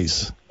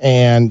plays.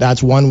 And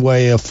that's one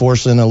way of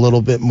forcing a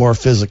little bit more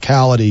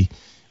physicality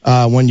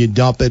when you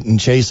dump it and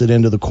chase it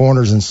into the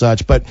corners and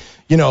such. But,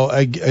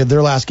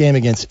 their last game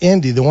against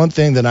Indy, the one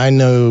thing that I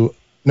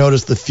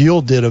noticed the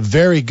Fuel did a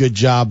very good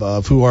job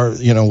of, who are,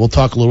 we'll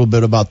talk a little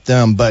bit about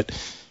them, but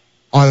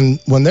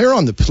when they're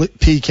on the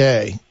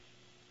PK,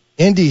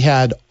 Indy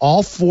had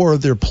all 4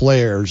 of their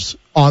players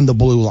on the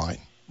blue line.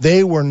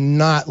 They were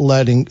not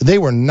going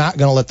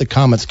to let the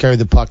Comets carry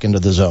the puck into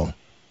the zone.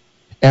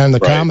 And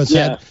the Comets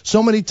had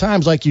so many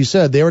times, like you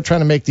said, they were trying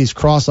to make these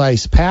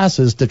cross-ice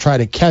passes to try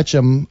to catch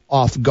them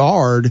off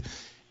guard,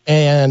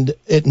 and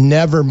it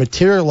never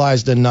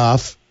materialized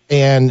enough.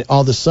 And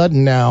all of a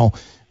sudden now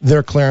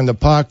they're clearing the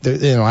puck.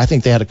 I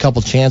think they had a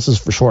couple chances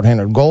for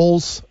shorthanded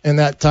goals in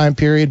that time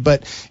period,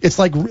 but it's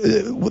like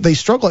they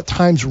struggle at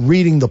times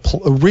reading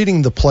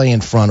the play in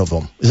front of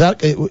them. Does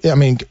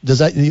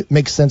that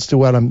make sense to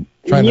what I'm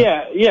trying to?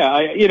 Yeah.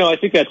 I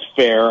think that's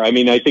fair. I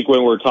mean, I think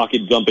when we're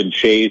talking dump and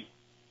chase,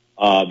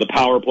 The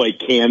power play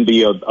can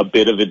be a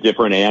bit of a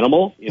different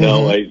animal. You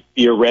know, like,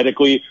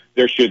 theoretically,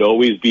 there should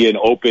always be an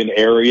open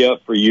area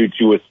for you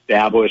to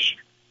establish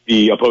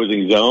the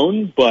opposing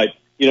zone, but,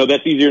 you know,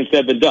 that's easier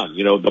said than done.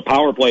 You know, the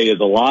power play is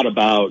a lot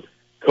about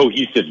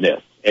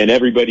cohesiveness and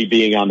everybody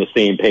being on the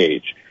same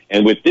page.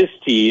 And with this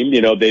team,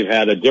 you know, they've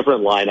had a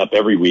different lineup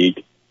every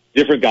week,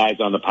 different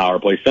guys on the power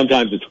play.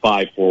 Sometimes it's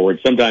 5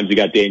 forward. Sometimes you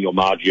got Daniel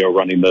Maggio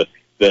running the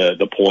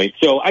point.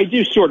 So I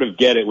do sort of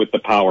get it with the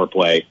power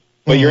play,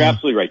 but you're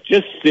absolutely right.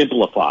 Just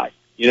simplify,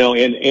 you know,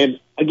 and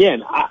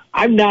again,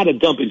 I'm not a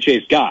dump and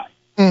chase guy,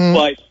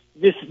 but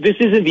this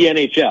isn't the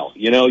NHL.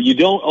 You know, you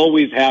don't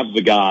always have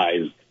the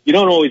guys. You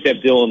don't always have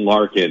Dylan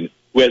Larkin,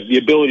 who has the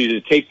ability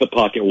to take the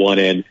puck at one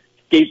end,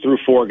 skate through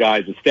 4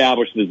 guys,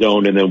 establish the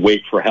zone, and then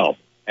wait for help.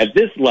 At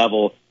this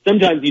level,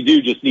 sometimes you do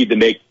just need to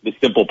make the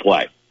simple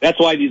play. That's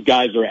why these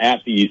guys are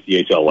at the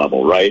ECHL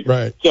level, right?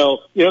 Right. So,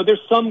 you know, there's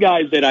some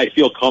guys that I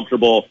feel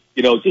comfortable,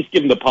 you know, just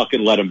give them the puck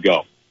and let them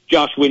go.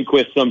 Josh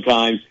Winquist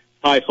sometimes,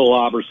 Ty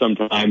Faber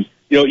sometimes.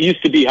 You know, it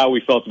used to be how we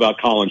felt about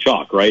Colin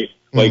Chalk, right?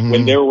 Like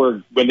when they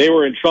were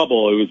in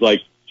trouble, it was like,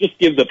 just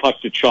give the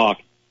puck to Chalk.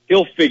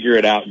 He'll figure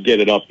it out and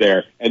get it up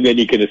there, and then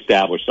you can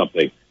establish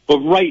something. But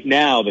right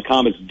now, the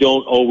Comets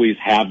don't always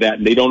have that,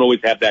 and they don't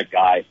always have that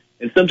guy.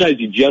 And sometimes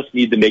you just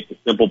need to make the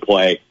simple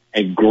play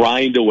and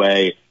grind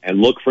away and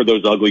look for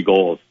those ugly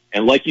goals.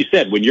 And like you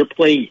said, when you're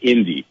playing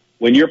Indy,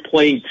 when you're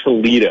playing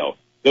Toledo,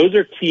 those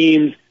are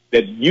teams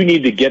that you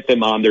need to get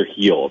them on their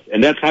heels.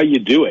 And that's how you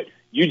do it.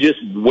 You just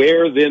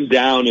wear them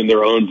down in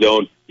their own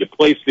zone. You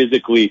play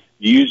physically,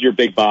 you use your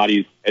big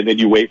bodies, and then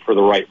you wait for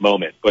the right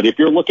moment. But if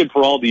you're looking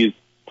for all these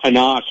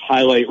panache,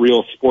 highlight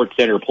reel, sports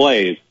center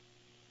plays,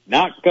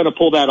 not going to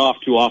pull that off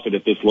too often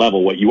at this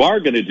level. What you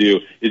are going to do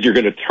is you're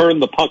going to turn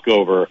the puck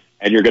over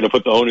and you're going to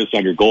put the onus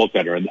on your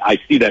goaltender. And I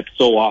see that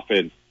so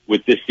often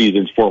with this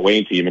season's Fort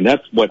Wayne team. And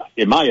that's what,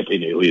 in my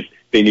opinion at least,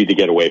 they need to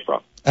get away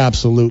from.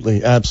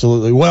 Absolutely,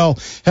 absolutely. Well,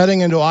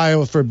 heading into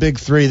Iowa for Big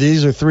 3,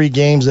 these are 3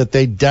 games that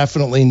they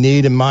definitely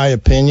need, in my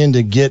opinion,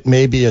 to get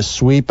maybe a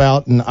sweep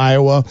out in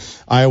Iowa.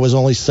 Iowa's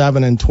only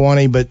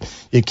 7-20,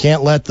 but you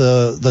can't let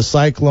the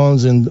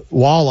Cyclones and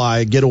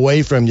Walleye get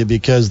away from you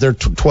because they're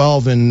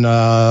 12 and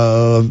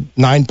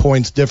 9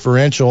 points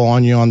differential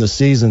on you on the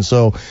season.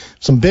 So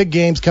some big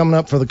games coming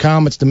up for the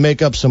Comets to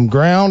make up some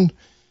ground.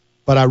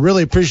 But I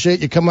really appreciate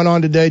you coming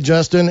on today,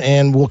 Justin,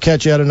 and we'll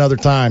catch you at another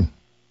time.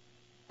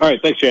 All right,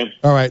 thanks, Jan.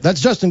 All right,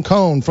 that's Justin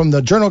Cohn from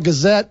the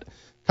Journal-Gazette,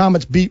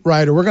 Comets beat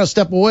writer. We're going to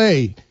step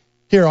away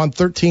here on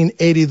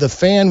 1380 The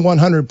Fan,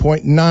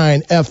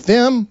 100.9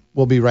 FM.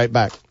 We'll be right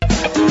back.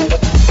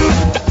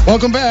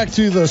 Welcome back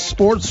to the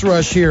Sports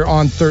Rush here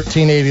on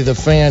 1380 The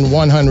Fan,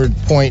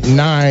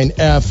 100.9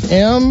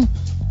 FM.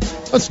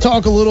 Let's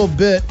talk a little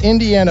bit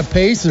Indiana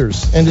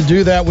Pacers. And to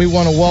do that, we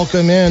want to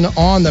welcome in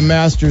on the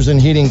Masters and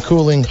Heating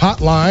Cooling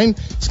Hotline,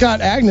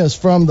 Scott Agnes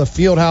from the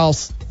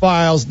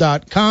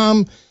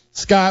FieldhouseFiles.com.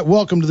 Scott,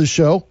 welcome to the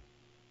show.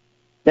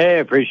 Hey, I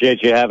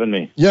appreciate you having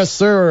me. Yes,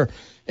 sir.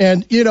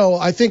 And, you know,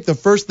 I think the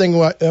first thing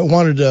I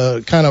wanted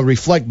to kind of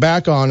reflect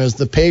back on is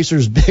the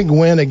Pacers' big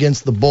win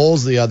against the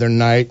Bulls the other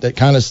night that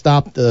kind of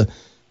stopped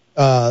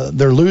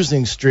their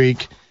losing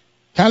streak.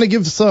 Kind of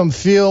give some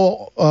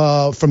feel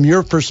from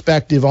your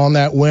perspective on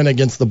that win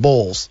against the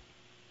Bulls.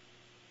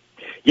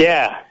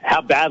 Yeah,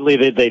 how badly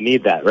did they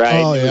need that,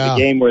 right? Oh, yeah. It was a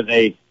game where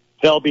they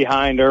fell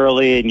behind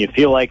early and you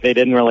feel like they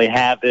didn't really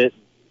have it.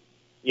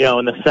 You know,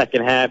 in the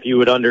second half, you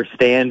would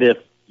understand if,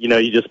 you know,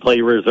 you just play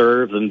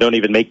reserves and don't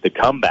even make the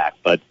comeback.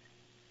 But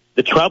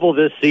the trouble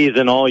this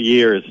season all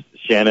years,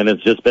 Shannon, has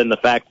just been the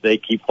fact that they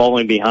keep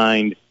falling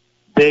behind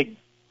big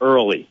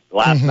early.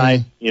 Last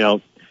night, you know,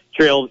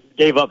 Trail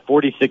gave up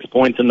 46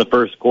 points in the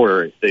first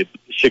quarter. The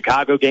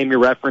Chicago game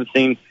you're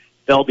referencing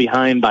fell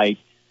behind by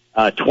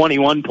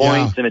 21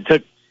 points, and it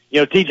took,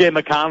 you know, T.J.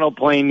 McConnell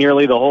playing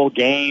nearly the whole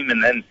game,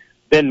 and then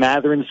Ben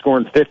Mathurin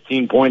scoring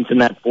 15 points in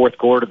that fourth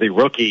quarter, the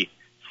rookie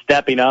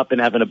stepping up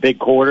and having a big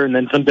quarter, and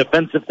then some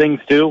defensive things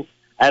too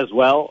as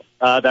well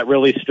that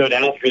really stood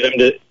out for them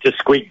to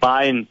squeak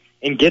by and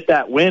get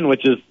that win,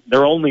 which is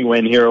their only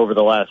win here over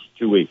the last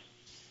 2 weeks.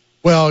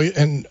 Well,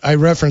 and I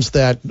referenced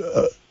that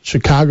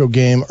Chicago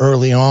game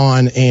early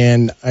on,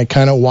 and I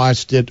kind of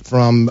watched it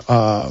from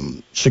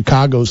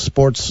Chicago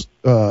sports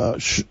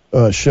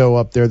show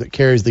up there that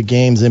carries the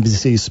games,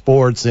 NBC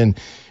Sports, and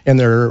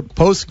their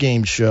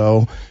post-game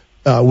show.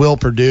 Will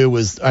Perdue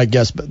was, I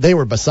guess, they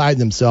were beside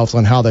themselves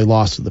on how they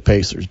lost to the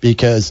Pacers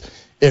because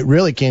it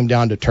really came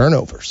down to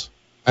turnovers.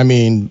 I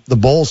mean, the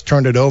Bulls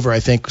turned it over, I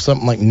think,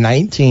 something like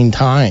 19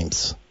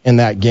 times in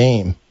that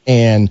game,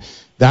 and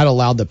that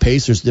allowed the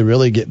Pacers to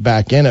really get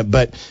back in it.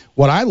 But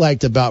what I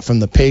liked about from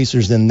the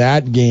Pacers in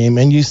that game,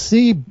 and you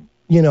see,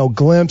 you know,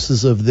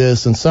 glimpses of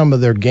this in some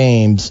of their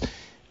games,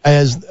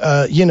 as,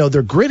 you know,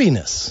 their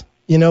grittiness.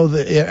 You know,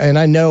 and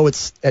I know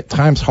it's at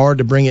times hard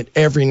to bring it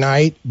every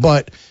night,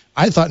 but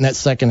I thought in that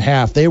second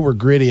half they were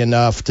gritty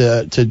enough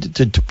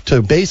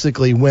to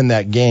basically win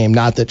that game,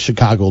 not that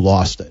Chicago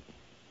lost it.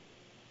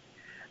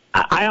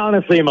 I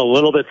honestly am a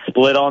little bit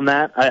split on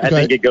that. I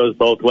think it goes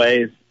both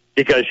ways.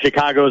 because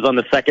Chicago's on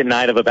the second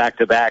night of a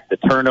back-to-back. The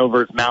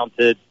turnovers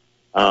mounted.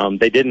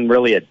 They didn't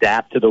really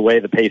adapt to the way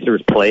the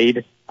Pacers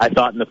played, I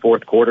thought, in the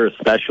fourth quarter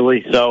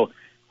especially. So,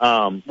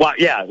 while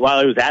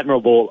it was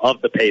admirable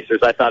of the Pacers,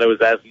 I thought it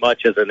was as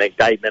much as an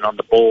indictment on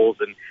the Bulls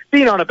and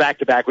being on a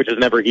back-to-back, which is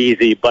never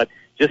easy, but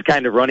just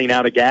kind of running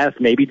out of gas,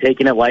 maybe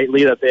taking it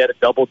lightly that they had a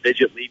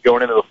double-digit lead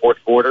going into the fourth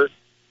quarter.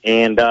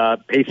 And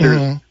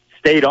Pacers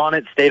stayed on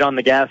it, stayed on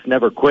the gas,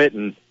 never quit.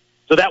 And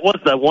so that was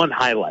the one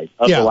highlight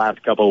of the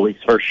last couple of weeks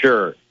for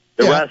sure.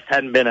 The rest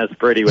hadn't been as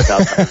pretty without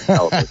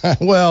that.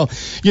 Well,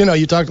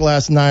 you talked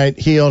last night.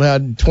 Hield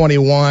had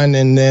 21,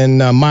 and then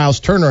Miles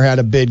Turner had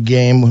a big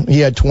game. He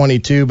had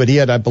 22, but he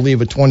had, I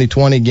believe, a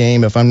 20-20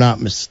 game, if I'm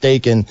not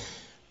mistaken.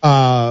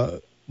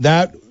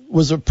 That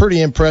was a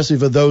pretty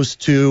impressive of those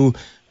two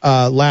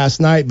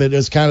last night, but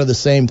it's kind of the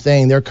same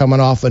thing. They're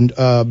coming off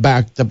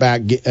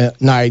back-to-back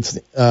nights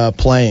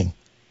playing.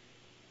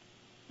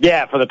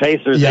 Yeah, for the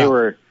Pacers,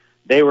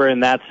 they were in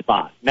that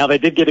spot. Now, they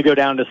did get to go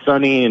down to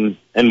sunny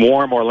and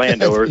warm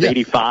Orlando, where it was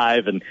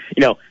 85, and,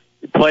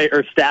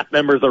 staff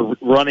members are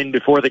running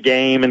before the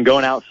game and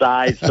going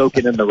outside,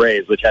 soaking in the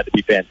rays, which had to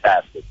be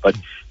fantastic. But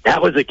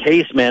that was a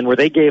case, man, where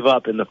they gave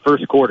up in the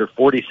first quarter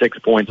 46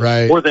 points,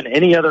 more than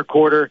any other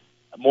quarter,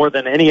 more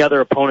than any other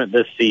opponent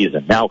this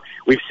season. Now,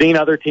 we've seen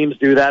other teams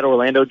do that.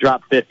 Orlando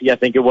dropped 50, I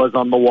think it was,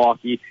 on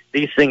Milwaukee.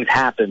 These things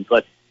happen,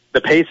 but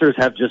the Pacers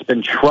have just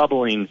been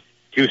troubling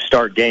to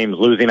start games,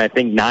 losing, I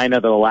think, 9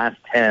 of the last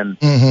 10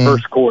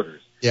 first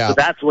quarters. Yeah. So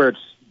that's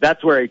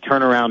where a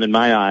turnaround in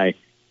my eye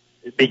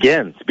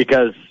begins,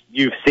 because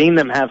you've seen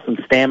them have some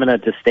stamina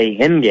to stay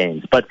in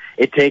games, but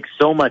it takes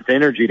so much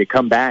energy to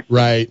come back.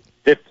 Right.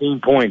 15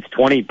 points,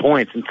 20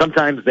 points, and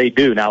sometimes they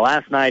do. Now,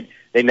 last night,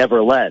 they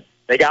never led.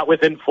 They got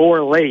within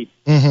 4 late.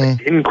 They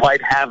didn't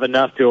quite have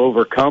enough to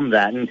overcome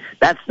that, and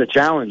that's the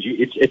challenge.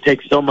 It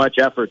takes so much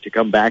effort to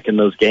come back in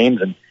those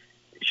games, and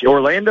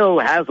Orlando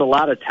has a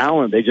lot of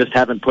talent. They just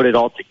haven't put it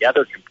all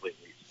together completely.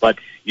 But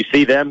you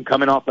see them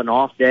coming off an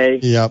off day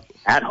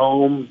at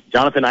home.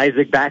 Jonathan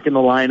Isaac back in the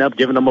lineup,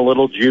 giving them a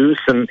little juice,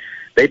 and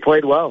they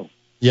played well.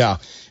 Yeah,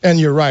 and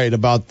you're right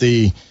about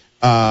the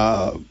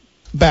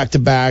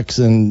back-to-backs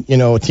and,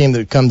 a team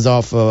that comes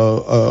off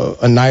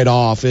a night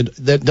off.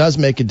 That does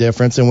make a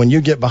difference. And when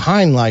you get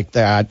behind like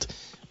that,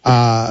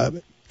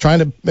 trying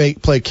to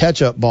play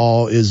catch-up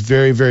ball is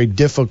very, very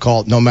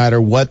difficult no matter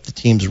what the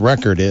team's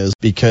record is,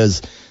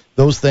 because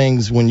those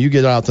things, when you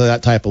get out to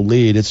that type of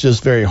lead, it's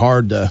just very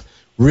hard to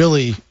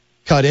really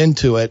cut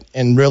into it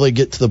and really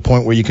get to the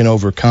point where you can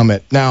overcome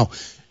it. Now,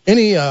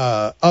 any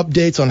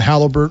updates on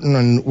Halliburton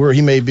and where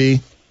he may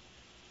be?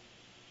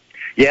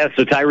 Yeah,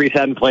 so Tyrese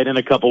hadn't played in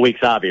a couple weeks,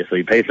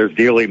 obviously. Pacers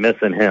dearly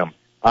missing him.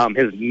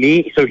 His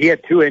knee, so he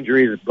had 2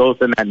 injuries,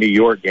 both in that New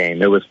York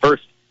game. It was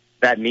first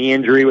that knee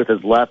injury with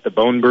his left, the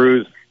bone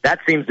bruise. That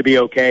seems to be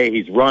okay.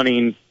 He's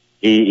running.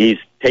 He's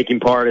taking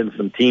part in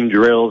some team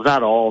drills.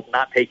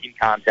 Not taking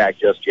contact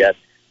just yet.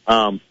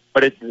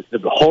 But the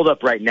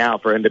holdup right now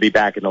for him to be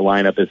back in the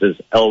lineup is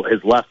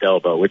his left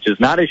elbow, which is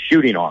not his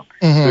shooting arm.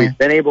 So he's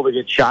been able to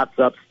get shots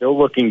up, still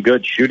looking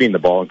good, shooting the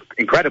ball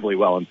incredibly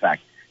well, in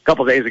fact. A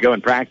couple days ago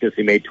in practice,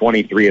 he made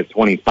 23 of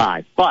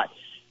 25. But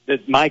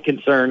my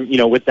concern,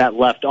 with that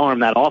left arm,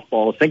 that off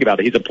ball, think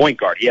about it. He's a point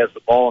guard. He has the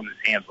ball in his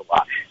hands a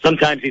lot.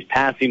 Sometimes he's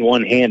passing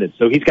one-handed.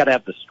 So he's got to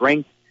have the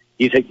strength.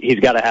 He's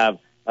got to have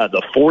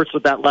the force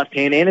with that left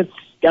hand, and it's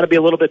got to be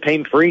a little bit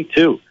pain-free,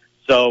 too.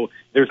 So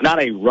there's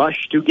not a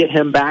rush to get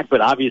him back,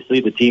 but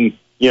obviously the team,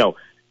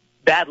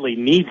 badly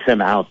needs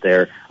him out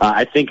there.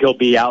 I think he'll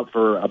be out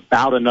for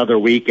about another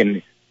week,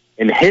 and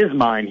in his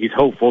mind, he's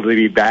hopeful to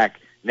be back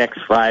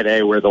next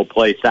Friday, where they'll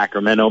play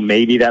Sacramento,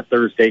 maybe that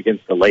Thursday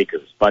against the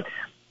Lakers. But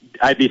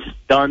I'd be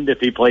stunned if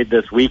he played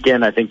this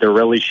weekend. I think they're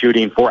really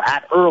shooting for,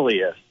 at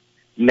earliest,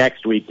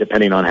 next week,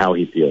 depending on how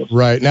he feels.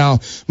 Right. Now,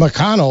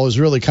 McConnell has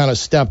really kind of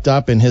stepped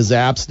up in his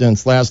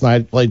absence. Last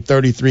night, played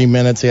 33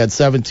 minutes. He had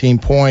 17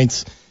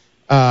 points.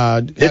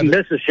 Didn't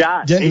miss a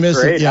shot. Didn't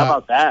miss it. Yeah, how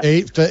about that?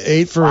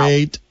 8 for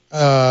 8,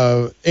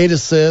 8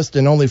 assists,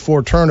 and only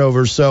 4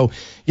 turnovers. So,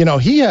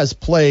 he has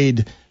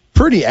played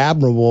pretty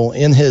admirable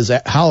in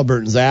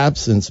Halliburton's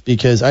absence,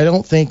 because I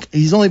don't think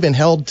he's only been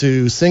held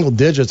to single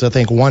digits, I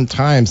think, one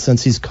time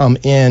since he's come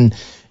in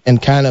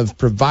and kind of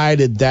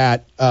provided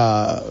that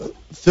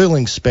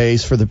filling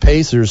space for the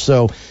Pacers.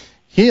 So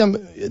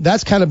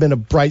that's kind of been a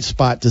bright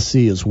spot to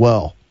see as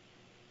well.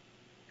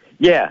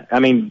 Yeah, I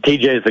mean,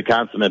 TJ is a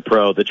consummate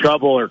pro. The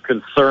trouble or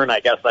concern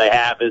I guess I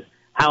have is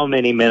how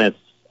many minutes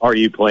are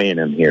you playing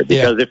him here?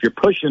 Because if you're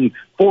pushing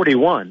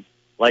 41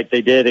 like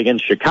they did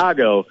against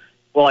Chicago,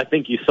 well, I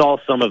think you saw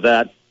some of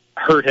that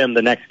hurt him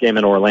the next game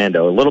in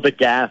Orlando. A little bit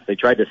gassed. They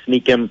tried to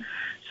sneak him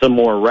some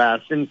more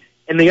rest. And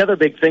the other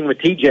big thing with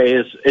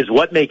TJ is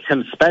what makes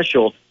him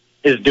special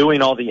is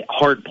doing all the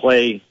hard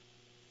play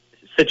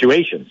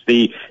situations,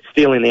 the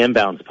stealing the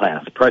inbounds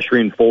pass,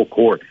 pressuring full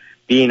court,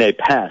 being a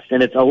pest.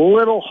 And it's a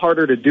little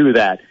harder to do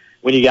that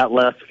when you got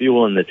less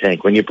fuel in the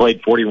tank, when you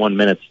played 41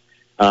 minutes,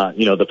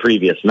 the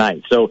previous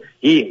night. So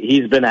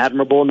he's been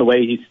admirable in the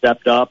way he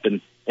stepped up.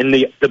 And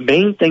the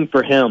main thing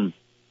for him,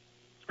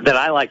 that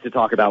I like to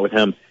talk about with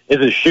him is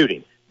his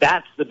shooting.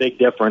 That's the big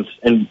difference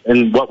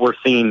in what we're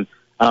seeing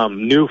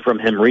new from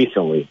him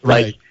recently.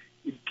 Right. Like,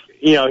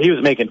 he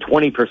was making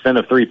 20%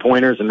 of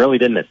three-pointers and really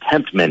didn't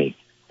attempt many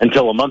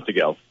until a month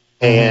ago.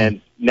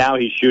 And now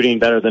he's shooting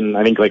better than,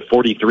 I think, like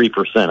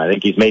 43%. I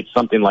think he's made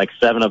something like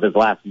 7 of his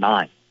last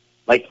 9.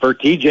 Like, for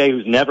TJ,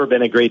 who's never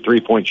been a great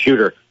three-point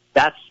shooter,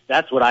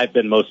 that's what I've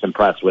been most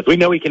impressed with. We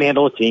know he can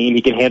handle a team.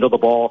 He can handle the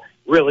ball,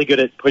 really good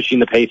at pushing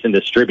the pace and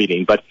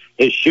distributing. But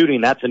his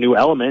shooting, that's a new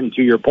element. And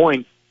to your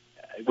point,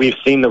 we've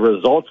seen the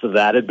results of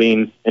that at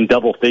being in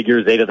double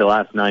figures 8 of the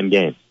last 9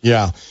 games.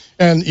 Yeah.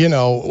 And,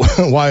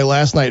 why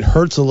last night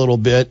hurts a little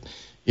bit,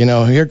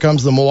 here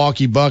comes the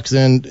Milwaukee Bucks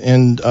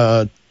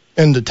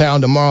into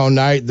town tomorrow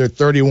night. They're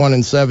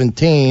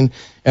 31-17.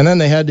 And then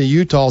they head to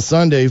Utah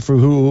Sunday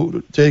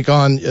who take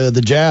on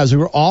the Jazz,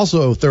 who are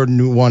also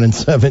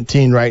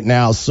 31-17 right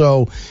now.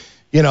 So,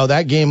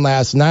 that game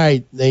last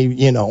night, they,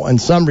 in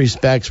some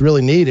respects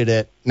really needed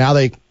it. Now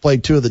they play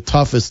 2 of the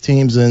toughest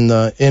teams in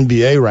the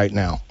NBA right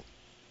now.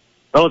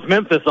 Well, it's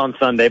Memphis on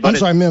Sunday. But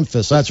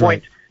Memphis. That's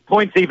right.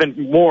 Points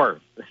even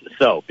more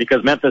so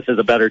because Memphis is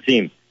a better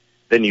team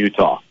than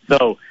Utah.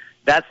 So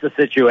that's the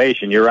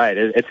situation. You're right.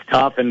 It's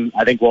tough, and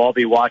I think we'll all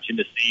be watching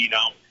to see,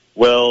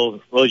 will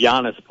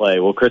Giannis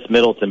play? Will Chris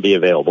Middleton be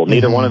available?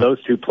 Neither one of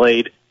those two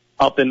played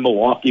up in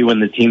Milwaukee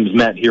when the teams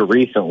met here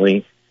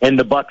recently, and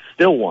the Bucks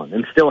still won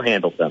and still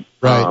handled them.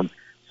 Right.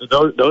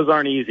 So those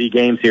aren't easy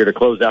games here to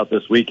close out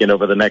this weekend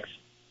over the next,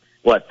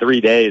 3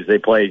 days. They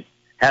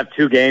have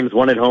 2 games,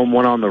 1 at home,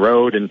 1 on the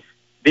road, and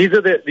these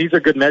are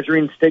good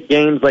measuring stick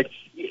games. Like,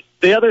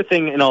 the other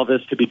thing in all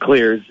this, to be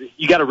clear, is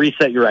you got to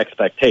reset your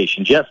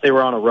expectations. Yes, they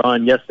were on a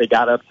run. Yes, they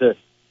got up to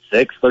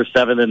 6th or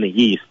 7th in the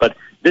East, but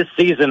this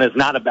season is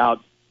not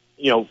about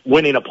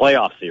winning a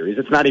playoff series.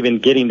 It's not even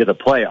getting to the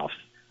playoffs,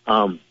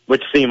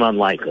 which seem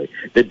unlikely.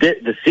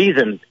 The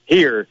season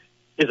here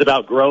is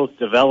about growth,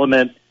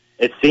 development.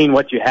 It's seeing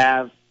what you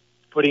have,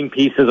 putting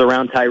pieces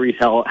around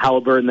Tyrese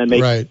Halliburton, and then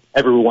make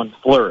everyone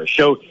flourish.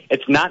 So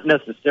it's not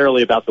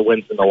necessarily about the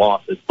wins and the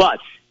losses, but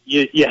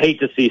you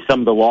hate to see some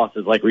of the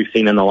losses like we've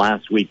seen in the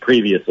last week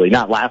previously,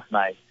 not last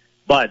night,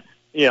 but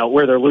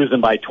where they're losing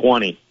by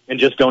 20 and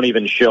just don't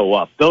even show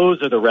up.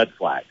 Those are the red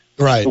flags.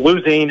 Right.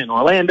 Losing in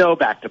Orlando,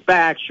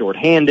 back-to-back,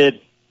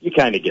 shorthanded, you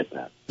kind of get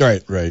that.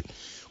 Right.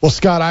 Well,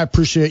 Scott, I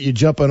appreciate you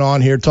jumping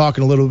on here,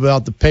 talking a little bit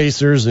about the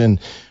Pacers, and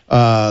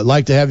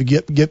like to have you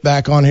get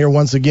back on here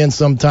once again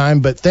sometime.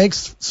 But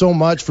thanks so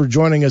much for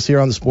joining us here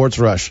on the Sports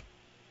Rush.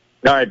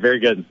 All right, very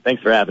good.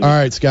 Thanks for having me. All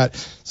right, Scott.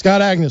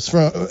 Scott Agnes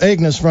from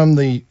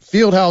the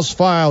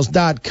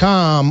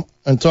FieldhouseFiles.com,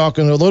 and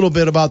talking a little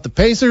bit about the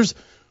Pacers.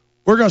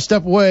 We're going to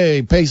step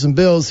away, pay some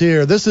bills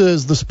here. This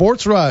is the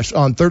Sports Rush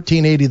on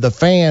 1380 The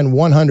Fan,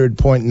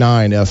 100.9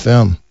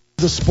 FM.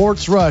 The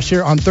Sports Rush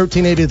here on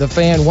 1380 The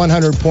Fan,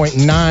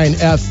 100.9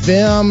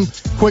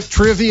 FM. Quick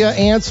trivia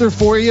answer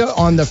for you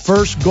on the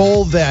first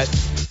goal that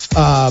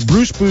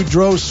Bruce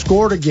Boudreau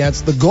scored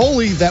against. The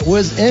goalie that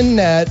was in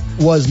net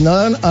was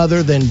none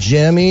other than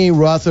Jimmy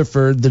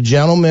Rutherford, the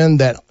gentleman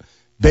that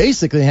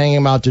basically hang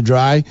him out to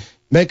dry.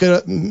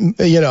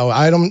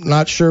 I'm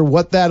not sure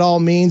what that all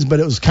means, but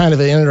it was kind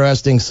of an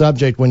interesting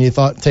subject when you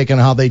taking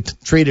how they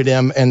treated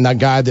him and the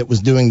guy that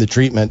was doing the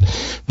treatment.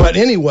 But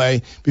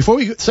anyway, before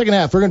we second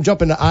half, we're going to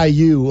jump into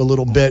IU a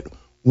little bit.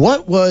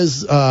 What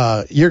was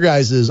your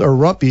guys' or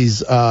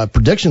Rumpy's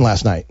prediction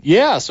last night?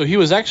 Yeah, so he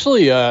was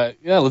actually,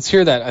 let's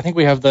hear that. I think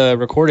we have the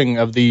recording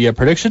of the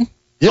prediction.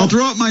 I'll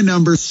throw out my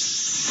number,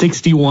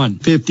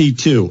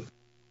 61-52.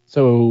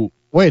 So,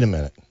 wait a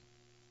minute.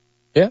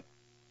 Yeah?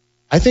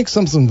 I think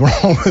something's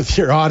wrong with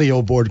your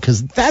audio board,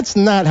 because that's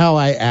not how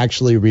I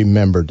actually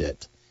remembered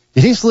it.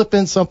 Did he slip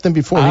in something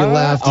before he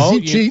left? Is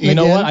he cheating you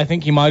know again? what? I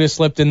think he might have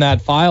slipped in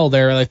that file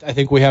there. I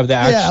think we have the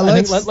actual.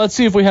 Let's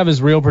see if we have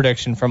his real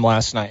prediction from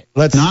last night.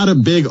 Not a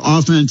big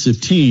offensive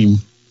team.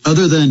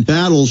 Other than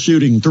Battle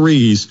shooting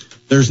threes,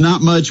 there's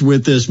not much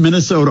with this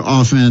Minnesota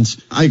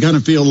offense. I kind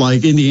of feel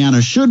like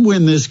Indiana should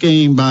win this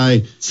game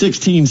by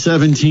 16,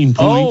 17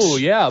 points. Oh,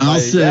 yeah. I'll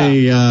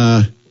say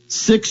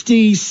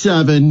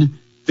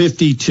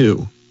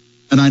 67-52.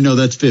 And I know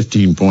that's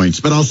 15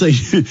 points, but I'll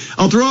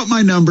throw out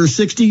my number,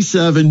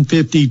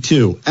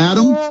 67-52.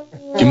 Adam?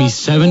 Give me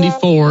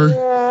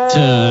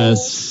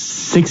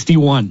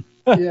 74-61.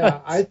 Yeah,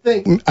 I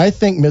think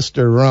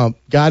Mr. Rump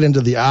got into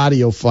the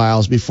audio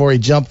files before he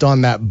jumped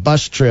on that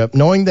bus trip,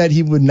 knowing that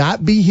he would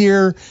not be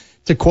here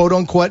to quote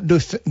unquote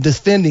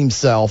defend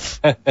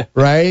himself,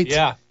 right?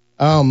 Yeah.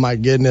 Oh my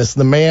goodness,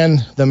 the man.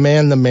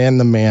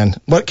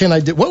 What can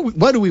I do?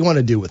 What do we want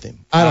to do with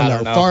him? I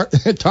don't know.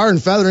 Tar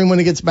and feather him when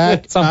he gets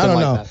back. Something I don't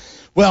like know. That.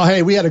 Well,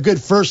 hey, we had a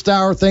good first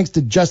hour thanks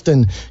to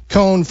Justin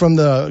Cohn from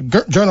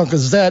the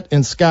Journal-Gazette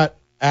and Scott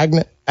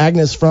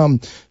Agnes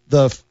from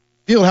the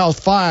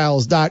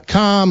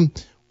FieldhouseFiles.com.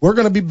 We're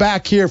going to be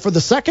back here for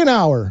the second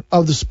hour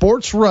of the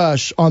Sports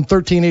Rush on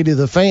 1380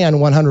 The Fan,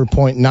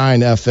 100.9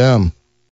 FM.